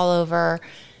shit all over,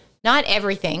 not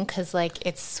everything because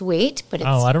it's sweet, but it's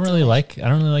I don't really like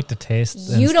the taste.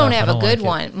 You don't have a good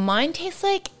one. Mine tastes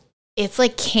like it's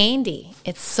like candy.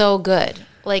 It's so good.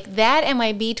 Like that and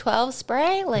my B12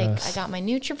 spray. Yes. I got my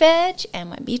NutriVeg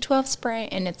and my B12 spray,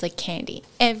 and it's like candy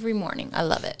every morning. I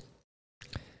love it.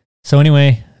 So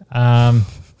anyway,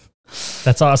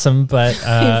 that's awesome. But he's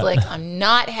like, I'm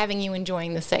not having you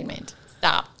enjoying the segment.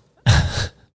 Stop.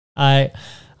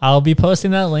 I'll be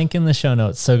posting that link in the show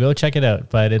notes, so go check it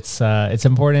out. But it's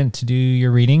important to do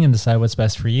your reading and decide what's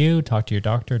best for you. Talk to your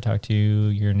doctor, talk to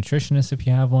your nutritionist if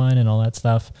you have one, and all that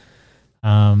stuff.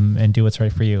 And do what's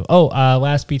right for you.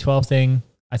 Last B12 thing.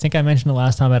 I think I mentioned it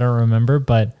last time. I don't remember,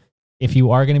 but if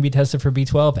you are going to be tested for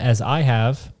B12, as I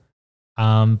have,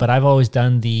 but I've always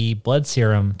done the blood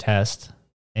serum test,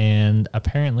 and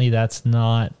apparently that's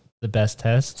not the best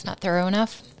test. It's not thorough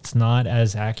enough. It's not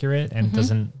as accurate and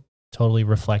doesn't totally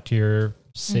reflect your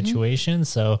situation.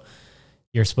 So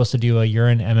you're supposed to do a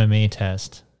urine MMA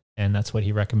test, and that's what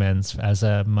he recommends as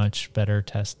a much better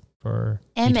test for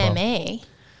B12. MMA?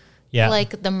 Yeah.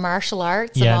 Like the martial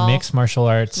arts? Yeah, mixed martial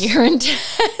arts. Urine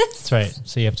test. That's right.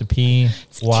 So you have to pee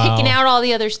while... Taking out all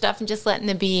the other stuff and just letting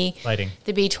the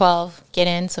B12 get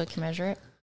in so it can measure it.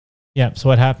 Yeah, so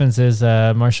what happens is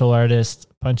a martial artist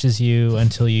punches you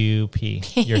until you pee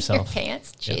yourself. Your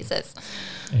pants? Yep. Jesus.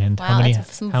 And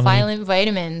that's some violent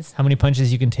vitamins. How many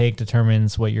punches you can take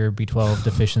determines what your B12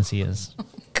 deficiency is. Oh,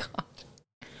 God.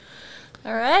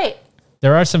 All right.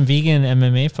 There are some vegan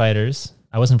MMA fighters.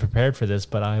 I wasn't prepared for this,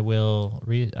 but I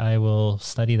will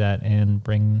study that and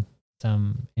bring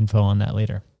some info on that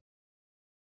later.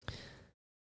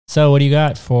 So what do you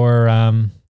got for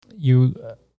you?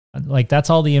 That's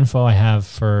all the info I have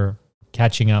for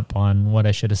catching up on what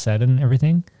I should have said and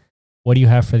everything. What do you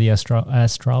have for the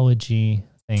astrology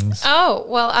things? Oh,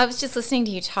 well, I was just listening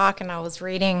to you talk, and I was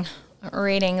reading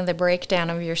the breakdown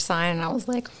of your sign, and I was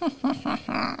like,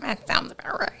 that sounds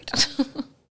about right.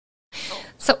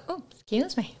 So,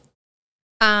 excuse me.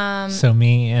 So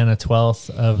me and 1/12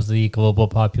 of the global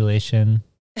population.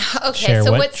 Okay,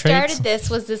 so what started this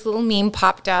was this little meme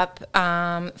popped up.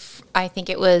 I think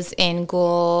it was in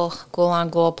Ghoul on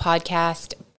Ghoul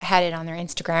podcast, had it on their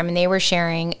Instagram, and they were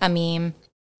sharing a meme.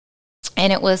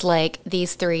 And it was like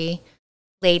these three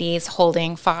ladies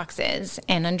holding foxes.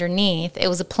 And underneath, it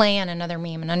was a play on another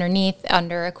meme. And underneath,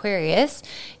 under Aquarius,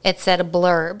 it said a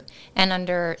blurb. And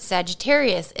under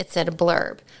Sagittarius, it said a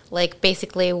blurb. Like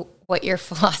basically what your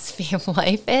philosophy of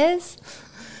life is.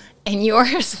 And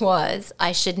yours was,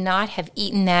 I should not have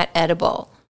eaten that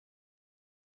edible.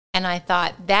 And I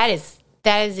thought, that is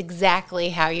exactly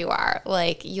how you are.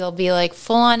 Like, you'll be like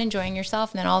full on enjoying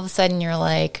yourself, and then all of a sudden you're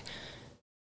like,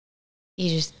 you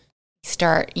just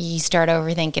start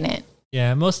overthinking it.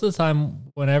 Yeah, most of the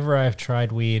time, whenever I've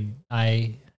tried weed,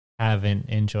 I haven't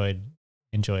enjoyed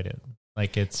it.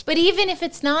 Like it's. But even if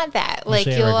it's not that, like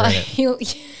you'll.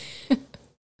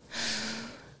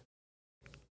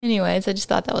 Anyways, I just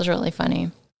thought that was really funny.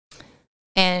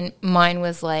 And mine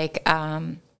was like,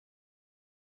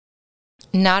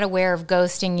 not aware of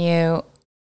ghosting you,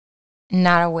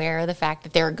 not aware of the fact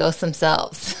that they were ghosts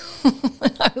themselves.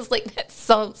 And I was like, that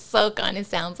so kind of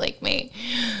sounds like me.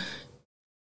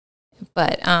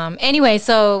 But anyway,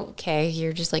 so, okay,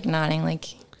 you're just like nodding, like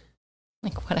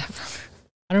whatever.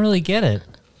 I don't really get it.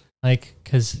 Like,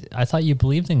 because I thought you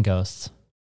believed in ghosts.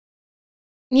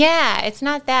 Yeah, it's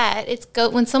not that. It's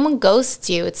when someone ghosts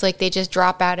you, it's like they just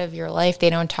drop out of your life. They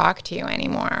don't talk to you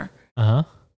anymore. Uh-huh.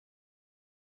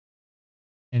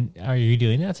 And are you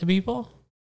doing that to people?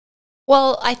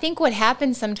 Well, I think what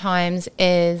happens sometimes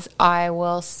is I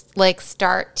will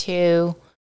start to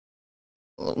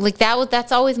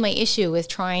that's always my issue with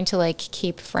trying to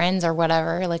keep friends or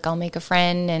whatever. Like I'll make a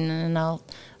friend and then I'll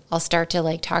start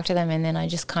to talk to them, and then I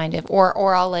just kind of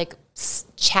or I'll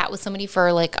chat with somebody for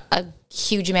a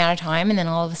huge amount of time, and then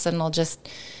all of a sudden I'll just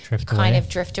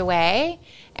drift away.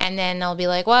 And then I'll be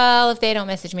like, well, if they don't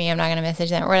message me, I'm not going to message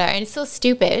them or whatever. And it's so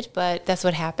stupid, but that's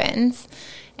what happens.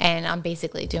 And I'm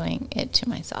basically doing it to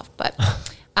myself. But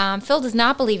Phil does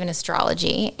not believe in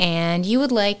astrology. And you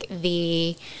would like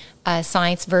the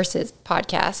Science Versus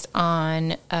podcast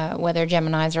on whether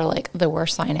Geminis are the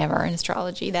worst sign ever in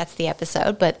astrology. That's the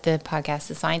episode. But the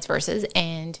podcast is Science Versus.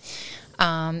 And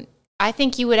I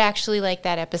think you would actually like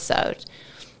that episode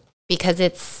because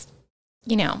it's,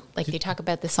 they talk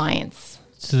about the science.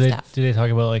 So do they talk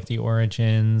about the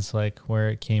origins, where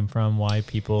it came from, why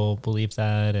people believe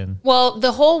that, and well,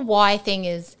 the whole why thing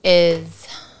is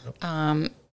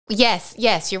yes,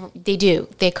 they do.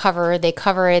 They cover it. They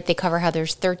cover how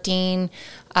there's 13.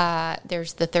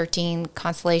 There's the 13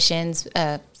 constellations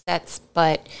sets,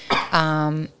 but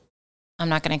I'm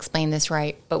not going to explain this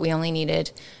right. But we only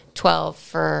needed 12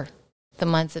 for the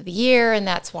months of the year, and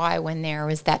that's why when there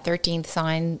was that 13th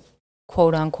sign,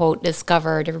 quote unquote,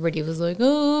 discovered, everybody was like,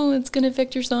 oh, it's going to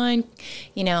affect your sign,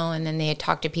 and then they had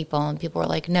talked to people and people were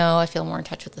like, no, I feel more in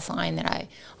touch with the sign that I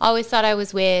always thought I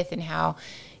was with, and how,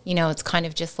 it's kind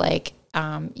of just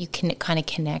you can kind of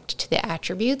connect to the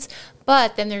attributes.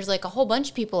 But then there's a whole bunch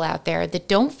of people out there that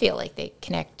don't feel like they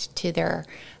connect to their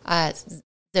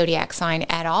zodiac sign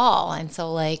at all. And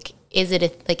so is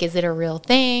it a real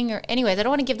thing? Or anyways, I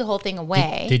don't want to give the whole thing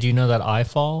away. Did you know that I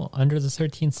fall under the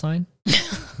 13th sign?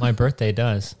 My birthday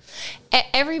does.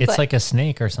 Everybody. It's like a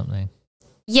snake or something.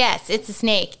 Yes, it's a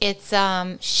snake. It's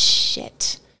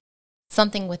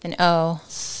something with an O.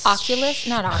 Oculus,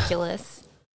 not Oculus.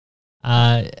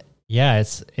 Yeah,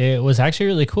 it was actually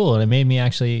really cool, and it made me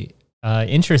actually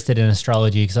interested in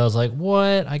astrology because I was like,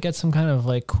 what? I get some kind of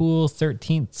cool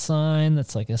 13th sign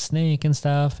that's like a snake and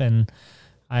stuff, and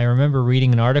I remember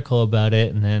reading an article about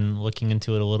it and then looking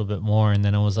into it a little bit more, and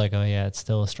then I was like, oh yeah, it's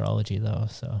still astrology though,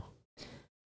 so.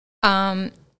 Oh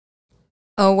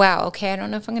wow, okay, I don't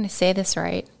know if I'm going to say this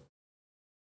right.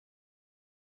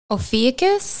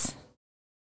 Ophiuchus?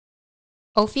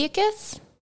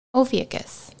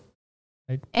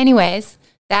 Anyways,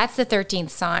 that's the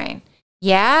 13th sign.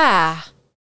 Yeah,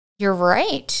 you're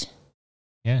right.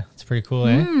 Yeah, it's pretty cool,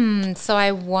 eh? So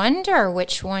I wonder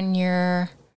which one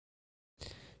you're...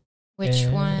 Which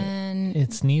one?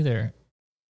 It's neither.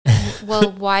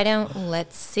 Well,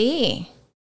 let's see.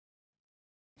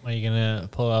 Are you going to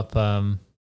pull up...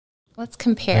 Let's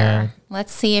compare.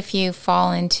 Let's see if you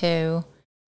fall into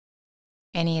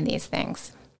any of these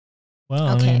things.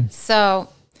 Well, okay, so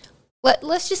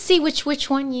let's just see which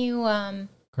one you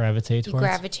gravitate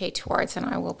towards, and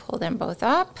I will pull them both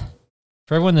up.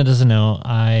 For everyone that doesn't know,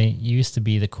 I used to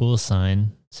be the cool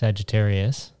sign,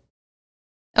 Sagittarius.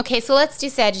 Okay, so let's do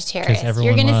Sagittarius.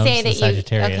 You're going to say that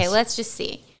Sagittarius. Okay, let's just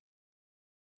see.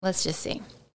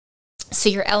 So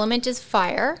your element is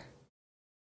fire.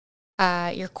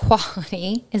 Your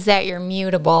quality is that you're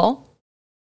mutable.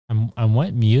 I'm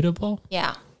what? Mutable?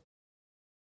 Yeah.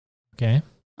 Okay.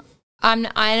 I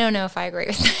don't know if I agree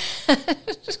with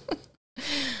that.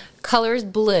 Color's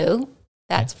blue.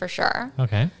 That's for sure.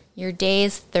 Okay. Your day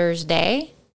is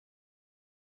Thursday.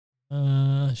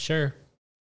 Sure.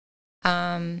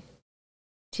 Did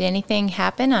anything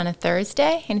happen on a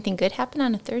Thursday? Anything good happen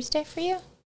on a Thursday for you?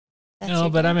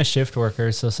 No, but I'm a shift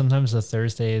worker, so sometimes the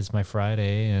Thursday is my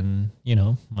Friday, and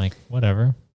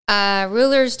whatever.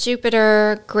 Rulers,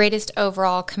 Jupiter, greatest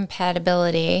overall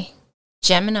compatibility,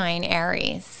 Gemini and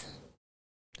Aries.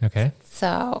 Okay.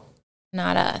 So,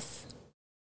 not us.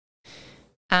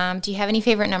 Do you have any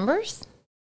favorite numbers?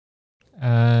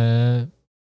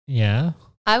 Yeah.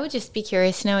 I would just be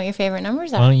curious to know what your favorite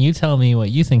numbers are. Why don't you tell me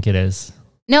what you think it is?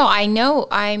 No, I know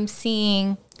I'm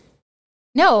seeing...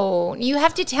 No, you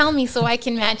have to tell me so I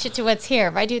can match it to what's here.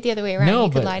 If I do it the other way around, you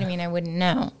could lie to me and I wouldn't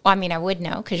know. Well, I mean, I would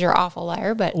know because you're an awful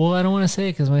liar, but... Well, I don't want to say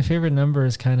it because my favorite number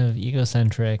is kind of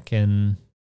egocentric and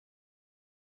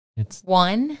it's...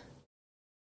 1?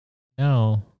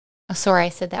 No. Oh, sorry, I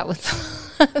said that with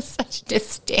such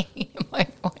disdain in my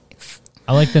voice.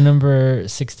 I like the number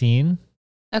 16.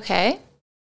 Okay.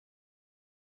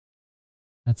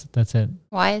 That's it.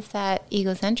 Why is that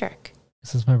egocentric?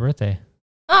 This is my birthday.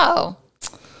 Oh.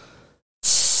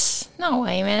 No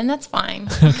way, man. That's fine.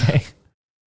 Okay.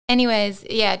 Anyways,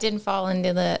 yeah, it didn't fall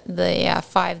into the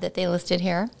 5 that they listed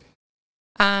here.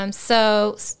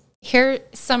 So Here are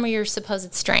some of your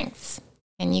supposed strengths,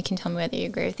 and you can tell me whether you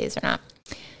agree with these or not.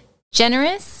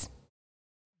 Generous.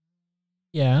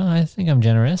 Yeah, I think I'm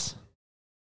generous.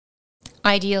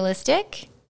 Idealistic.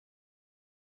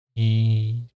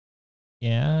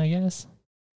 Yeah, I guess.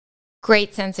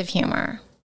 Great sense of humor.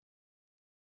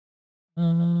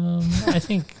 I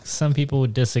think some people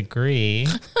would disagree,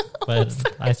 but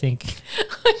I think,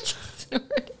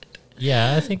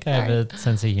 yeah, I think I have a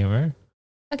sense of humor.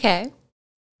 Okay.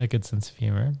 A good sense of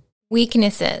humor.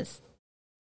 Weaknesses.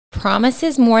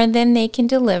 Promises more than they can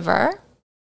deliver.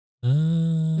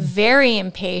 Very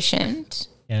impatient.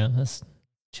 Yeah, let's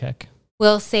check.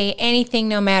 Will say anything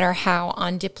no matter how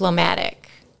undiplomatic.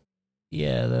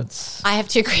 Yeah, that's... I have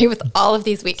to agree with all of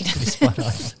these weaknesses. Spot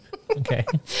on. Okay.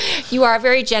 You are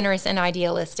very generous and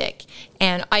idealistic.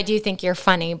 And I do think you're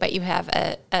funny, but you have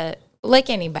a like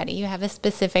anybody, you have a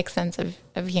specific sense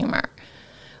of humor.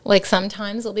 Like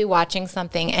sometimes we'll be watching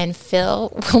something and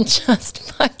Phil will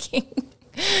just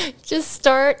just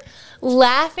start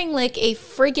laughing like a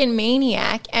friggin'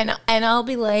 maniac. And I'll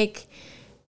be like,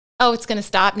 oh, it's going to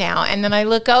stop now. And then I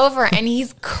look over and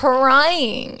he's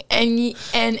crying and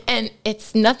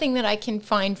it's nothing that I can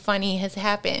find funny has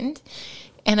happened.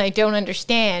 And I don't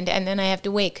understand. And then I have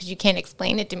to wait because you can't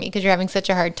explain it to me because you're having such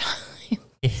a hard time.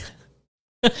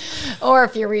 Or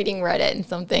if you're reading Reddit and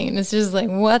something and it's just like,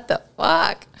 what the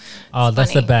fuck? Oh,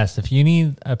 that's the best. If you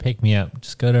need a pick-me-up,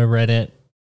 just go to Reddit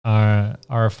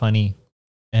or funny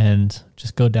and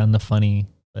just go down the funny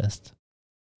list.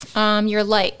 Your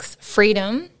likes: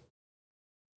 freedom,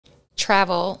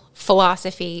 travel,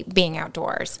 philosophy, being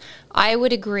outdoors. I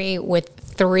would agree with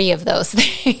 3 of those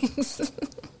things.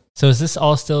 So is this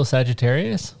all still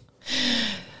Sagittarius?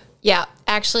 Yeah,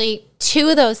 actually 2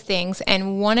 of those things,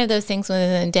 and one of those things with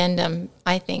an addendum,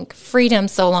 I think. Freedom,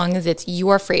 so long as it's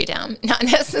your freedom, not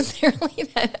necessarily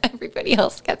that everybody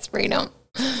else gets freedom.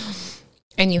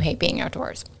 And you hate being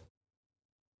outdoors.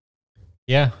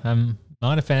 Yeah, I'm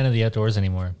not a fan of the outdoors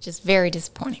anymore. Just very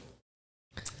disappointing.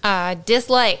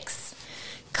 Dislikes: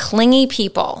 clingy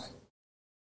people,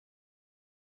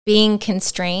 being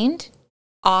constrained,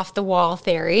 off-the-wall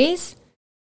theories,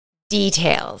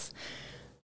 details.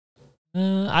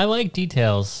 I like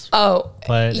details. Oh.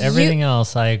 But everything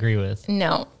else I agree with.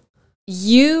 No.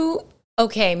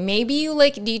 Okay, maybe you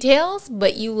like details,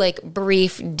 but you like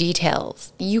brief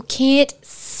details. You can't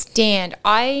stand...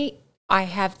 I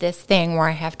have this thing where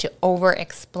I have to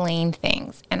over-explain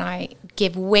things, and I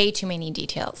give way too many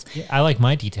details. Yeah, I like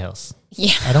my details.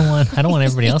 Yeah. I don't want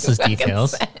everybody else's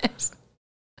details.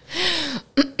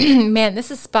 Man,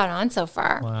 this is spot on so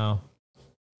far. Wow.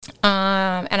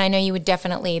 And I know you would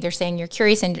definitely, they're saying you're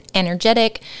curious and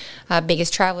energetic,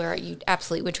 biggest traveler. You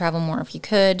absolutely would travel more if you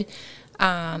could.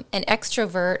 An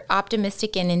extrovert,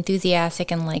 optimistic and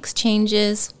enthusiastic and likes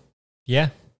changes. Yeah,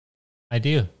 I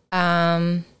do.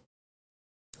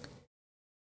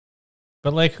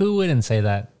 But like, who wouldn't say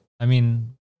that? I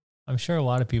mean, I'm sure a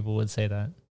lot of people would say that.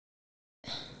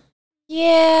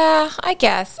 Yeah, I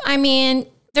guess. I mean,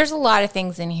 there's a lot of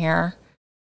things in here.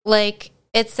 Like,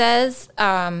 it says,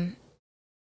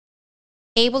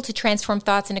 able to transform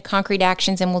thoughts into concrete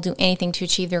actions and will do anything to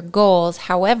achieve their goals.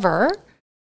 However,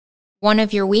 one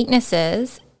of your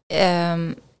weaknesses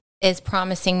is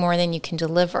promising more than you can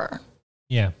deliver.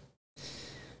 Yeah.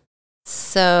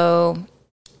 So,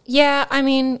 yeah, I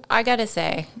mean, I gotta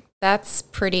say, that's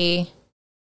pretty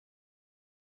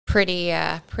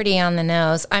on the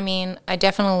nose. I mean, I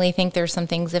definitely think there's some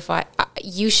things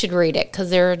you should read it because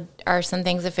there are some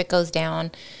things if it goes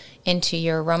down into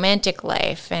your romantic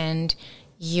life and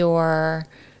your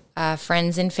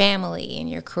friends and family and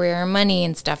your career and money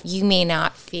and stuff, you may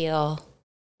not feel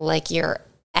like you're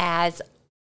as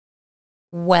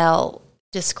well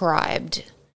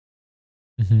described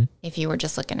if you were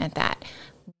just looking at that.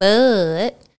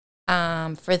 But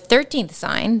for the 13th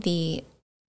sign, the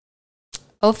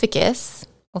Ophiuchus,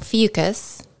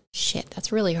 shit,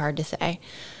 that's really hard to say.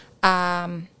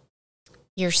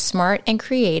 You're smart and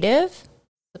creative,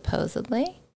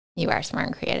 supposedly. You are smart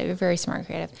and creative. You're very smart and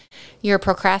creative. You're a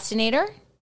procrastinator.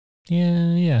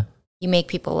 Yeah. You make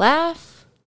people laugh.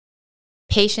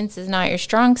 Patience is not your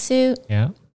strong suit. Yeah.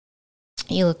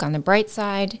 You look on the bright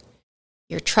side.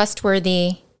 You're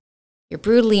trustworthy. You're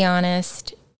brutally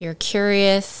honest. You're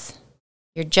curious.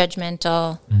 You're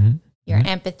judgmental. You're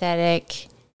empathetic.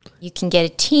 You can get a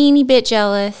teeny bit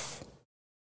jealous.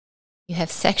 You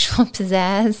have sexual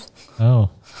pizzazz. Oh.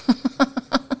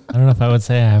 I don't know if I would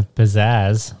say I have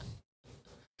pizzazz.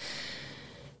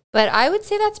 But I would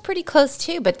say that's pretty close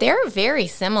too, but they're very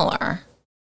similar.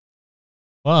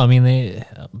 Well, I mean,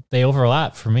 they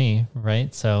overlap for me,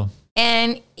 right? So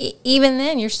And even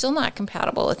then, you're still not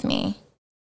compatible with me.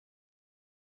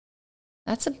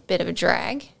 That's a bit of a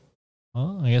drag.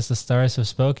 Well, I guess the stars have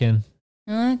spoken.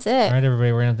 Well, that's it. All right,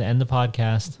 everybody, we're going to have to end the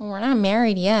podcast. Well, we're not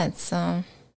married yet, so.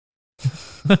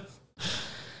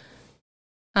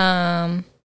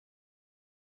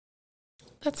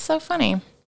 That's so funny.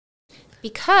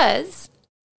 Because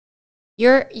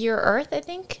you're Earth, I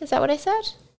think. Is that what I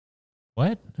said?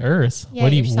 What? Earth? Yeah, What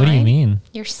do you mean?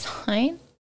 Your sign.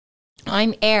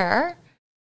 I'm air.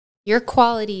 Your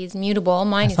quality is mutable.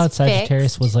 Mine is fixed. I thought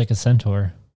Sagittarius was like a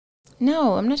centaur.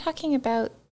 No, I'm not talking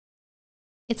about.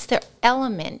 It's the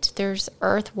element. There's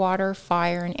earth, water,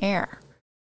 fire, and air.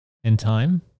 In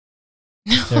time?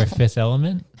 No. Is there a fifth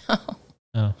element? No.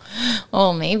 Oh.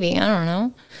 Oh, maybe. I don't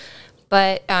know.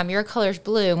 But your color's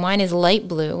blue. Mine is light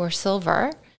blue or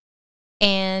silver.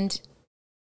 And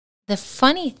the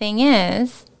funny thing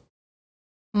is,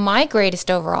 my greatest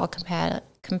overall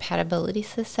compatibility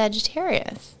says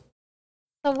Sagittarius.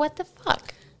 So what the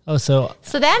fuck? Oh, so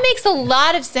that makes a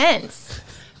lot of sense.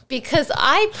 Because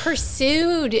I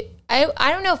pursued, I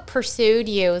don't know if pursued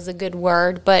you is a good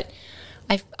word, but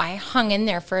I hung in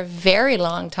there for a very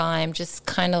long time, just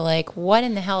kind of like, what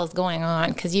in the hell is going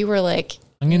on? Because you were like,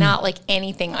 not like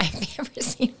anything I've ever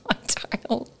seen in my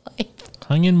entire life.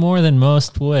 Hung in more than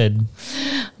most would.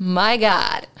 My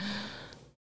God.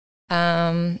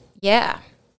 Yeah.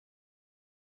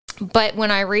 But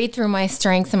when I read through my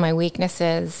strengths and my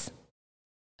weaknesses,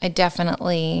 I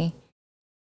definitely...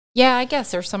 Yeah, I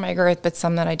guess there's some I agree with, but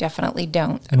some that I definitely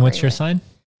don't. And what's your sign?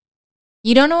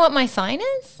 You don't know what my sign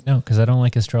is? No, because I don't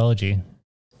like astrology.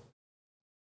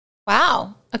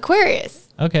 Wow. Aquarius.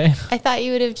 Okay. I thought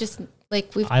you would have just,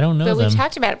 like, I don't know them. We've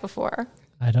talked about it before.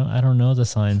 I don't know the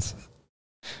signs.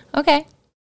 Okay.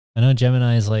 I know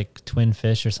Gemini is like twin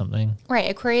fish or something. Right.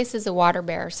 Aquarius is a water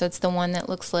bear, so it's the one that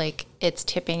looks like it's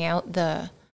tipping out the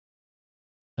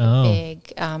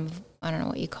big... I don't know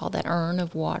what you call that, urn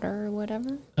of water or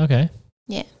whatever. Okay.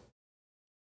 Yeah.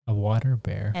 A water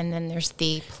bear. And then there's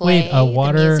the play, the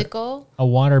musical. A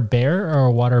water bear or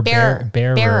a water bearer?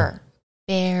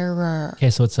 Bearer.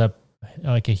 Okay, so it's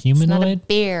like a humanoid? It's not a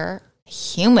bear,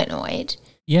 humanoid.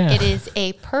 Yeah. It is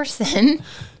a person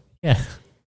yeah.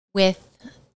 with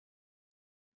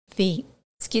the,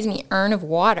 urn of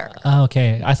water. Oh,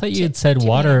 okay. I thought you had said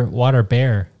water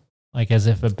bear. Like as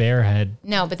if a bear had...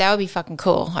 No, but that would be fucking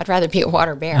cool. I'd rather be a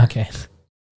water bear. Okay.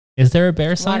 Is there a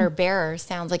bear sign? Water bearer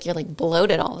sounds like you're like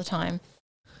bloated all the time.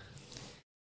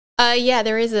 Yeah,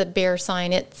 there is a bear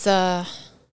sign. It's... Oh,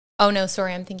 no,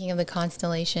 sorry. I'm thinking of the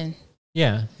constellation.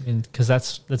 Yeah, because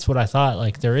that's what I thought.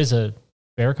 Like there is a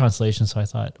bear constellation, so I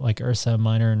thought like Ursa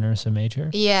Minor and Ursa Major.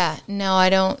 Yeah, no, I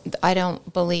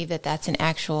don't believe that that's an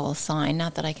actual sign.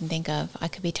 Not that I can think of. I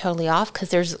could be totally off because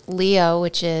there's Leo,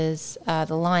 which is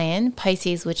the lion,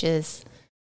 Pisces, which is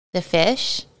the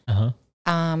fish.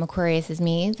 Aquarius is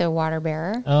me, the water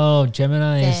bearer. Oh,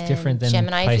 Gemini is different than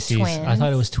Gemini Pisces. Is the twins. I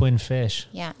thought it was twin fish.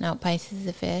 Yeah, no, Pisces is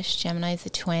the fish. Gemini is the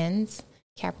twins.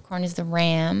 Capricorn is the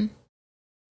ram.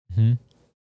 Mm-hmm.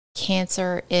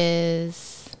 Cancer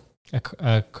is...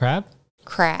 A crab?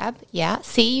 Crab, yeah.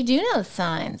 See, you do know the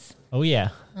signs. Oh, yeah.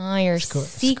 Oh, you're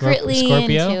secretly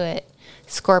Scorpio? into it.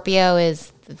 Scorpio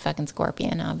is the fucking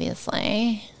scorpion,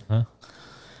 obviously. Huh?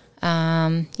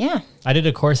 Yeah. I did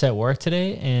a course at work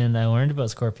today, and I learned about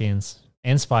scorpions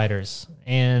and spiders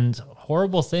and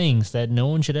horrible things that no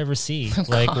one should ever see. Oh,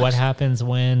 like what happens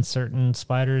when certain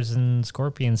spiders and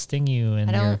scorpions sting you,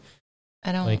 and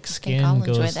I don't like think I'll skin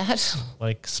enjoy goes that.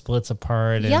 like splits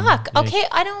apart. Yuck. And, okay,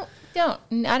 I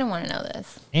don't want to know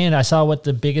this. And I saw what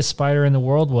the biggest spider in the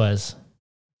world was.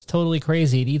 It's totally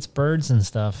crazy. It eats birds and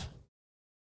stuff.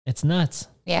 It's nuts.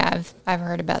 Yeah, I've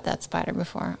heard about that spider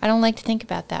before. I don't like to think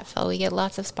about that, Phil. We get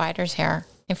lots of spiders here.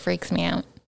 It freaks me out.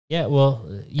 Yeah, well,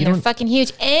 they're fucking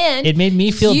huge, and it made me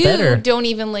feel better. You don't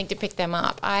even like to pick them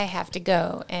up. I have to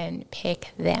go and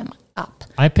pick them up.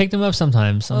 I pick them up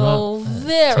sometimes.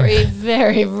 Very,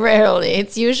 very rarely.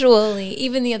 It's usually,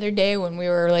 even the other day when we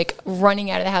were like running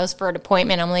out of the house for an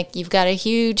appointment, I'm like, you've got a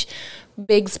huge,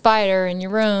 big spider in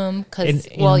your room. Because,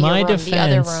 the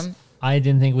other room. I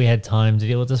didn't think we had time to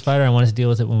deal with the spider. I wanted to deal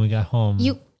with it when we got home.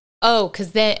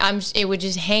 Because then it would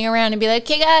just hang around and be like,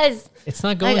 okay, guys. It's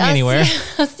not going anywhere.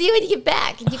 I'll see you when you get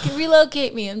back. You can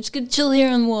relocate me. I'm just going to chill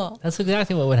here on the wall. That's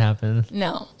exactly what would happen.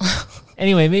 No.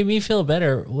 Anyway, it made me feel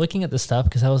better looking at the stuff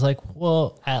because I was like,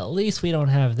 well, at least we don't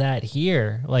have that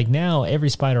here. Like now, every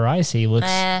spider I see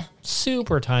looks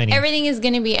super tiny. Everything is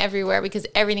going to be everywhere because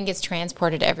everything gets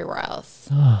transported everywhere else.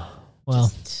 Oh,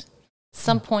 well.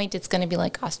 Some point, it's going to be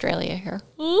like Australia here.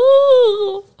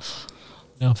 Ooh.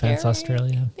 No offense,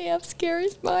 Australia. They have scary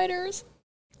spiders.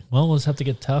 Well, we'll just have to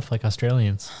get tough like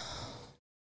Australians.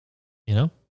 You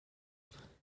know?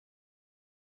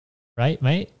 Right,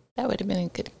 mate? That would have been a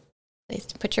good place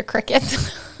to put your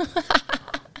crickets.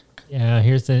 Yeah,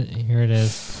 here it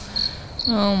is.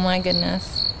 Oh my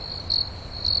goodness.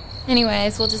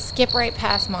 Anyways, we'll just skip right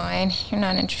past mine. You're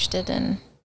not interested in...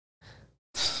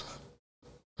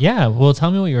 Yeah, well,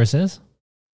 tell me what yours is.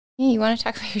 Yeah, you want to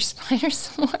talk about your spiders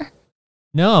some more?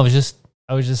 No, I was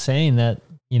just saying that,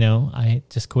 you know, I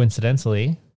just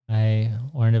coincidentally, I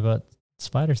learned about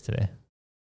spiders today.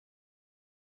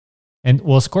 And,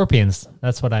 well, scorpions.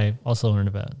 That's what I also learned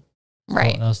about.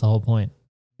 Right. So that was the whole point.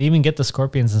 They even get the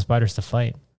scorpions and spiders to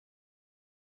fight.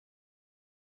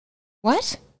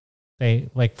 What? They,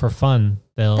 like, for fun,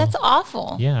 they'll... That's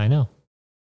awful. Yeah, I know.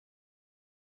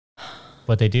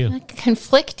 But they do. I'm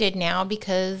conflicted now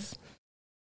because,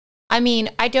 I mean,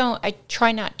 I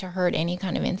try not to hurt any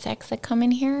kind of insects that come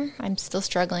in here. I'm still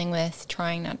struggling with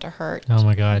trying not to hurt Oh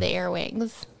my God. the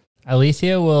airwigs.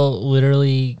 Alicia will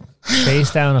literally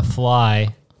chase down a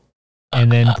fly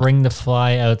and then bring the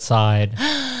fly outside,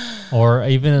 or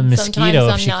even a mosquito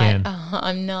if she can.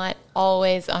 I'm not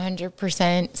always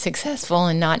 100% successful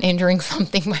in not injuring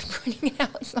something by putting it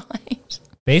outside.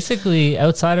 Basically,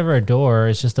 outside of our door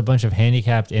is just a bunch of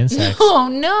handicapped insects. Oh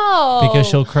no! Because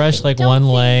she'll crush like Don't one say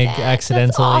leg that.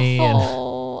 accidentally, That's and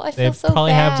awful. I they feel so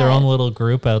probably have their bad. own little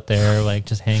group out there, like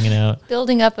just hanging out.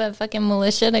 Building up a fucking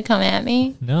militia to come at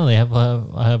me. No, they have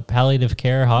a palliative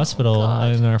care hospital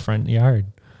God. in our front yard.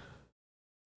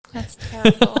 That's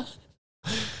terrible.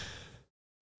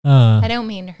 I don't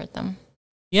mean to hurt them.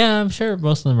 Yeah, I'm sure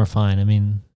most of them are fine. I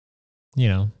mean, you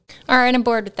know. All right, I'm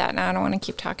bored with that now. I don't want to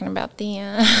keep talking about the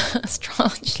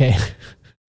astrology. Okay.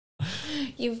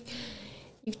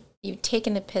 You've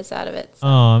taken the piss out of it. Oh,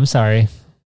 I'm sorry.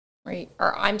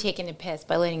 Or I'm taking the piss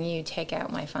by letting you take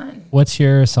out my fun. What's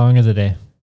your song of the day?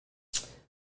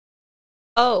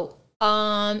 Oh,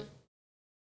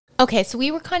 okay. So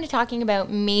we were kind of talking about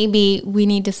maybe we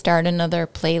need to start another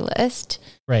playlist.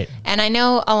 Right. And I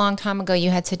know a long time ago you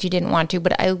had said you didn't want to,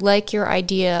 but I like your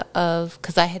idea of,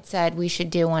 because I had said we should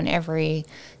do one every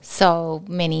so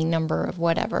many number of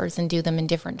whatevers and do them in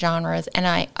different genres. And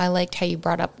I liked how you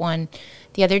brought up one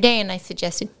the other day, and I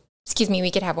suggested,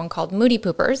 we could have one called Moody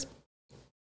Poopers.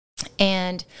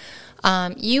 And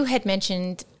you had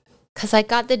mentioned, because I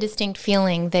got the distinct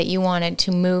feeling that you wanted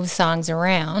to move songs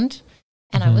around,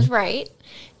 and I was right.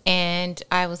 And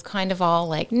I was kind of all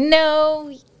like,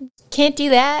 no, can't do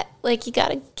that. Like, you got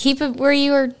to keep it where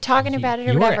you were talking about it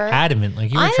or whatever. You were adamant.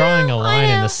 Like, you were drawing a line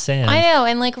in the sand. I know.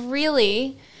 And, like,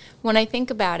 really, when I think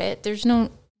about it, there's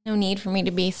no need for me to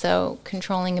be so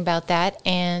controlling about that.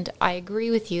 And I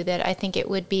agree with you that I think it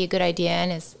would be a good idea.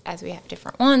 And as we have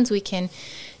different ones, we can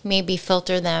maybe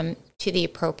filter them to the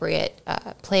appropriate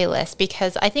playlist.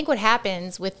 Because I think what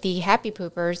happens with the Happy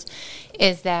Poopers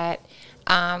is that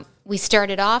we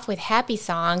started off with happy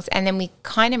songs, and then we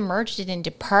kind of merged it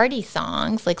into party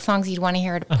songs, like songs you'd want to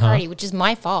hear at a party, which is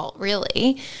my fault,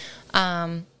 really.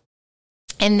 And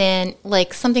then,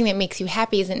 like, something that makes you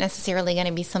happy isn't necessarily going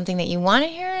to be something that you want to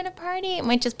hear at a party. It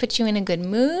might just put you in a good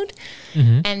mood.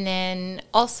 And then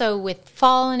also with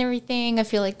fall and everything, I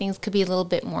feel like things could be a little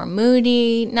bit more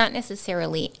moody, not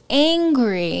necessarily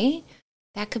angry.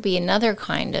 That could be another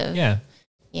kind of,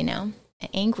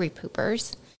 angry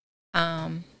poopers.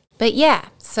 But yeah,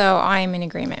 so I'm in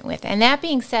agreement with. And that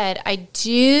being said, I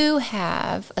do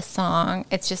have a song.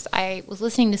 It's just I was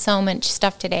listening to so much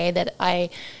stuff today that I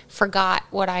forgot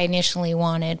what I initially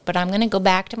wanted. But I'm going to go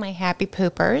back to my Happy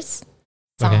Poopers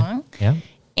song. Okay. Yeah.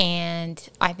 And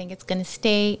I think it's going to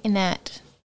stay in that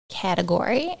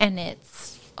category. And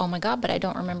it's, oh my God, but I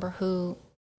don't remember who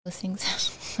sings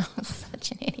it. I'm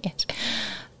such an idiot.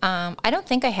 I don't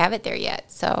think I have it there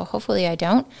yet. So hopefully I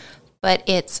don't. But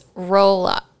it's Roll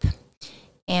Up.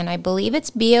 And I believe it's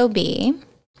B.O.B.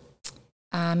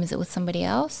 Is it with somebody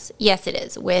else? Yes, it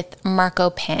is, with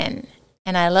Marco Penn.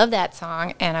 And I love that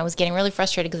song. And I was getting really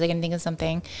frustrated because I couldn't think of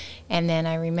something. And then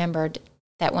I remembered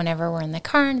that whenever we're in the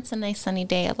car and it's a nice sunny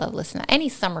day, I love listening to any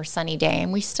summer sunny day.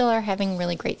 And we still are having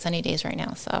really great sunny days right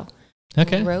now. So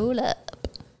Roll Up.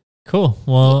 Cool.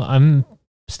 Well, I'm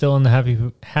still in the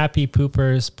Happy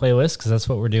Poopers playlist because that's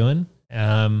what we're doing.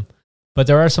 But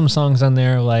there are some songs on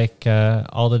there like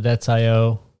All the Debts I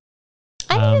Owe.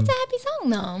 I think it's a happy song,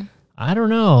 though. I don't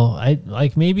know.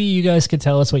 Maybe you guys could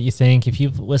tell us what you think. If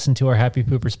you've listened to our Happy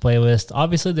Poopers playlist,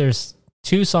 obviously there's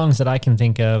two songs that I can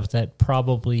think of that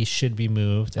probably should be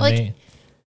moved. And like,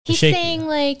 he's saying,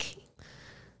 like,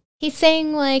 He's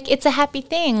saying, like, it's a happy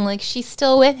thing. Like, she's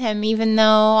still with him, even though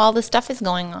all the stuff is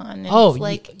going on. And it's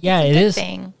like, yeah, it's a it good is.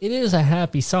 thing. It is a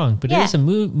happy song, but it is a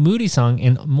moody song.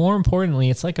 And more importantly,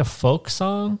 it's like a folk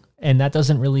song. And that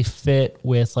doesn't really fit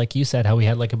with, like you said, how we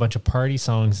had like a bunch of party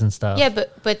songs and stuff. Yeah,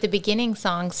 but the beginning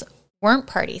songs weren't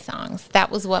party songs.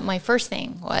 That was what my first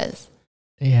thing was.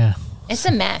 Yeah. It's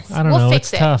a mess. I don't know. We'll fix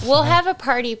it's it. Tough. We'll have a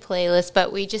party playlist,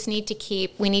 but we just need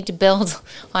to build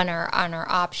on our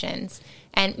options.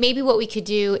 And maybe what we could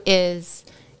do is,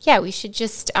 we should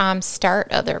just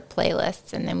start other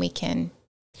playlists, and then we can.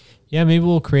 Yeah, maybe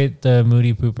we'll create the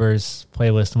Moody Poopers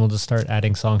playlist, and we'll just start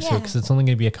adding songs to it, because it's only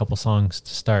going to be a couple songs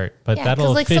to start. But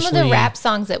that'll like officially... some of the rap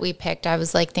songs that we picked, I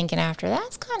was like thinking after,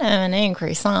 that's kind of an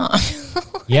angry song.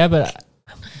 Yeah, but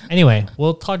anyway,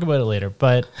 we'll talk about it later.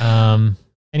 But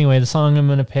anyway, the song I'm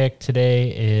going to pick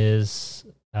today is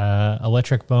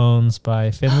Electric Bones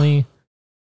by Finley.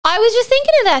 I was just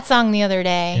thinking of that song the other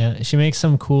day. Yeah, she makes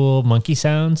some cool monkey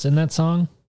sounds in that song.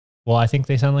 Well, I think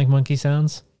they sound like monkey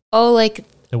sounds. Oh, like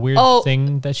the weird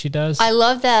thing that she does. I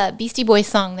love the Beastie Boys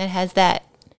song that has that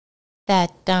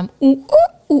ooh, ooh,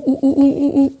 ooh, ooh, ooh,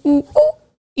 ooh, ooh, ooh.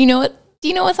 You know what? Do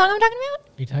you know what song I'm talking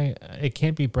about? It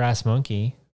can't be Brass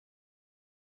Monkey.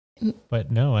 But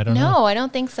no, I don't know. No, I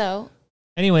don't think so.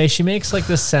 Anyway, she makes like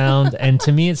this sound, and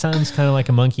to me it sounds kind of like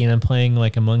a monkey, and I'm playing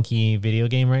like a monkey video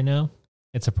game right now.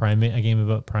 It's a game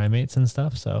about primates and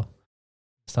stuff, so I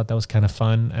just thought that was kind of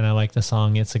fun, and I like the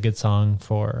song. It's a good song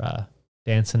for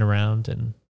dancing around,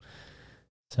 and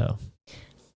so.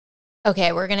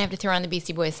 Okay, we're gonna have to throw on the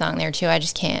Beastie Boys song there too. I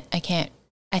just can't. I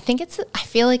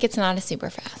feel like it's not a super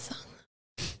fast song.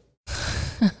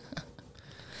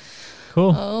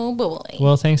 Cool. Oh boy.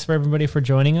 Well, thanks for everybody for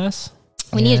joining us.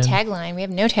 We need a tagline. We have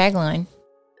no tagline,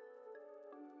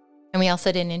 and we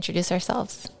also didn't introduce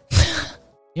ourselves.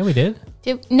 Yeah, we did.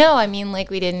 No, I mean, like,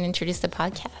 we didn't introduce the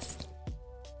podcast.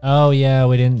 Oh, yeah,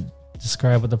 we didn't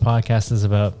describe what the podcast is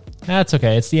about. That's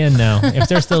okay. It's the end now. If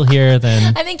they're still here,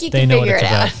 then I think you they can know what figure it's it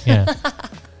about. out. Yeah.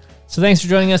 So thanks for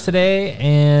joining us today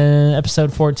in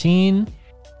episode 14.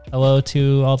 Hello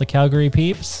to all the Calgary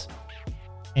peeps.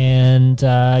 And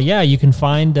you can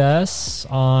find us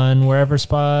on wherever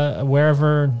Spotify's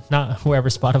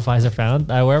are found,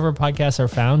 wherever podcasts are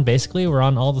found. Basically, we're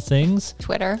on all the things.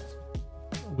 Twitter.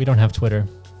 We don't have Twitter.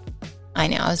 I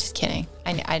know. I was just kidding.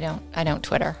 I don't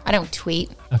Twitter. I don't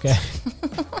tweet. Okay.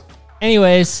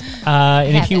 Anyways,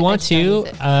 and if you want to,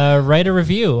 write a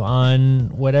review on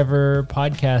whatever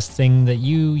podcast thing that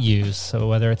you use. So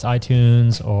whether it's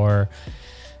iTunes or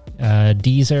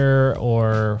Deezer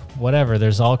or whatever,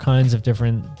 there's all kinds of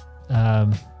different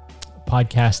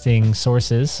podcasting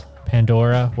sources,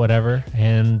 Pandora, whatever.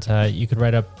 And you could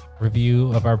write a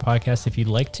review of our podcast if you'd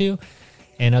like to.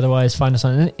 And otherwise, find us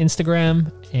on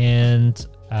Instagram and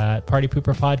Party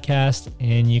Pooper Podcast.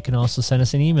 And you can also send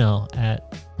us an email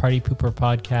at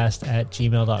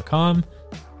partypooperpodcast@gmail.com.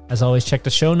 As always, check the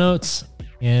show notes,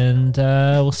 and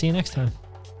we'll see you next time.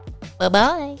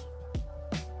 Bye-bye.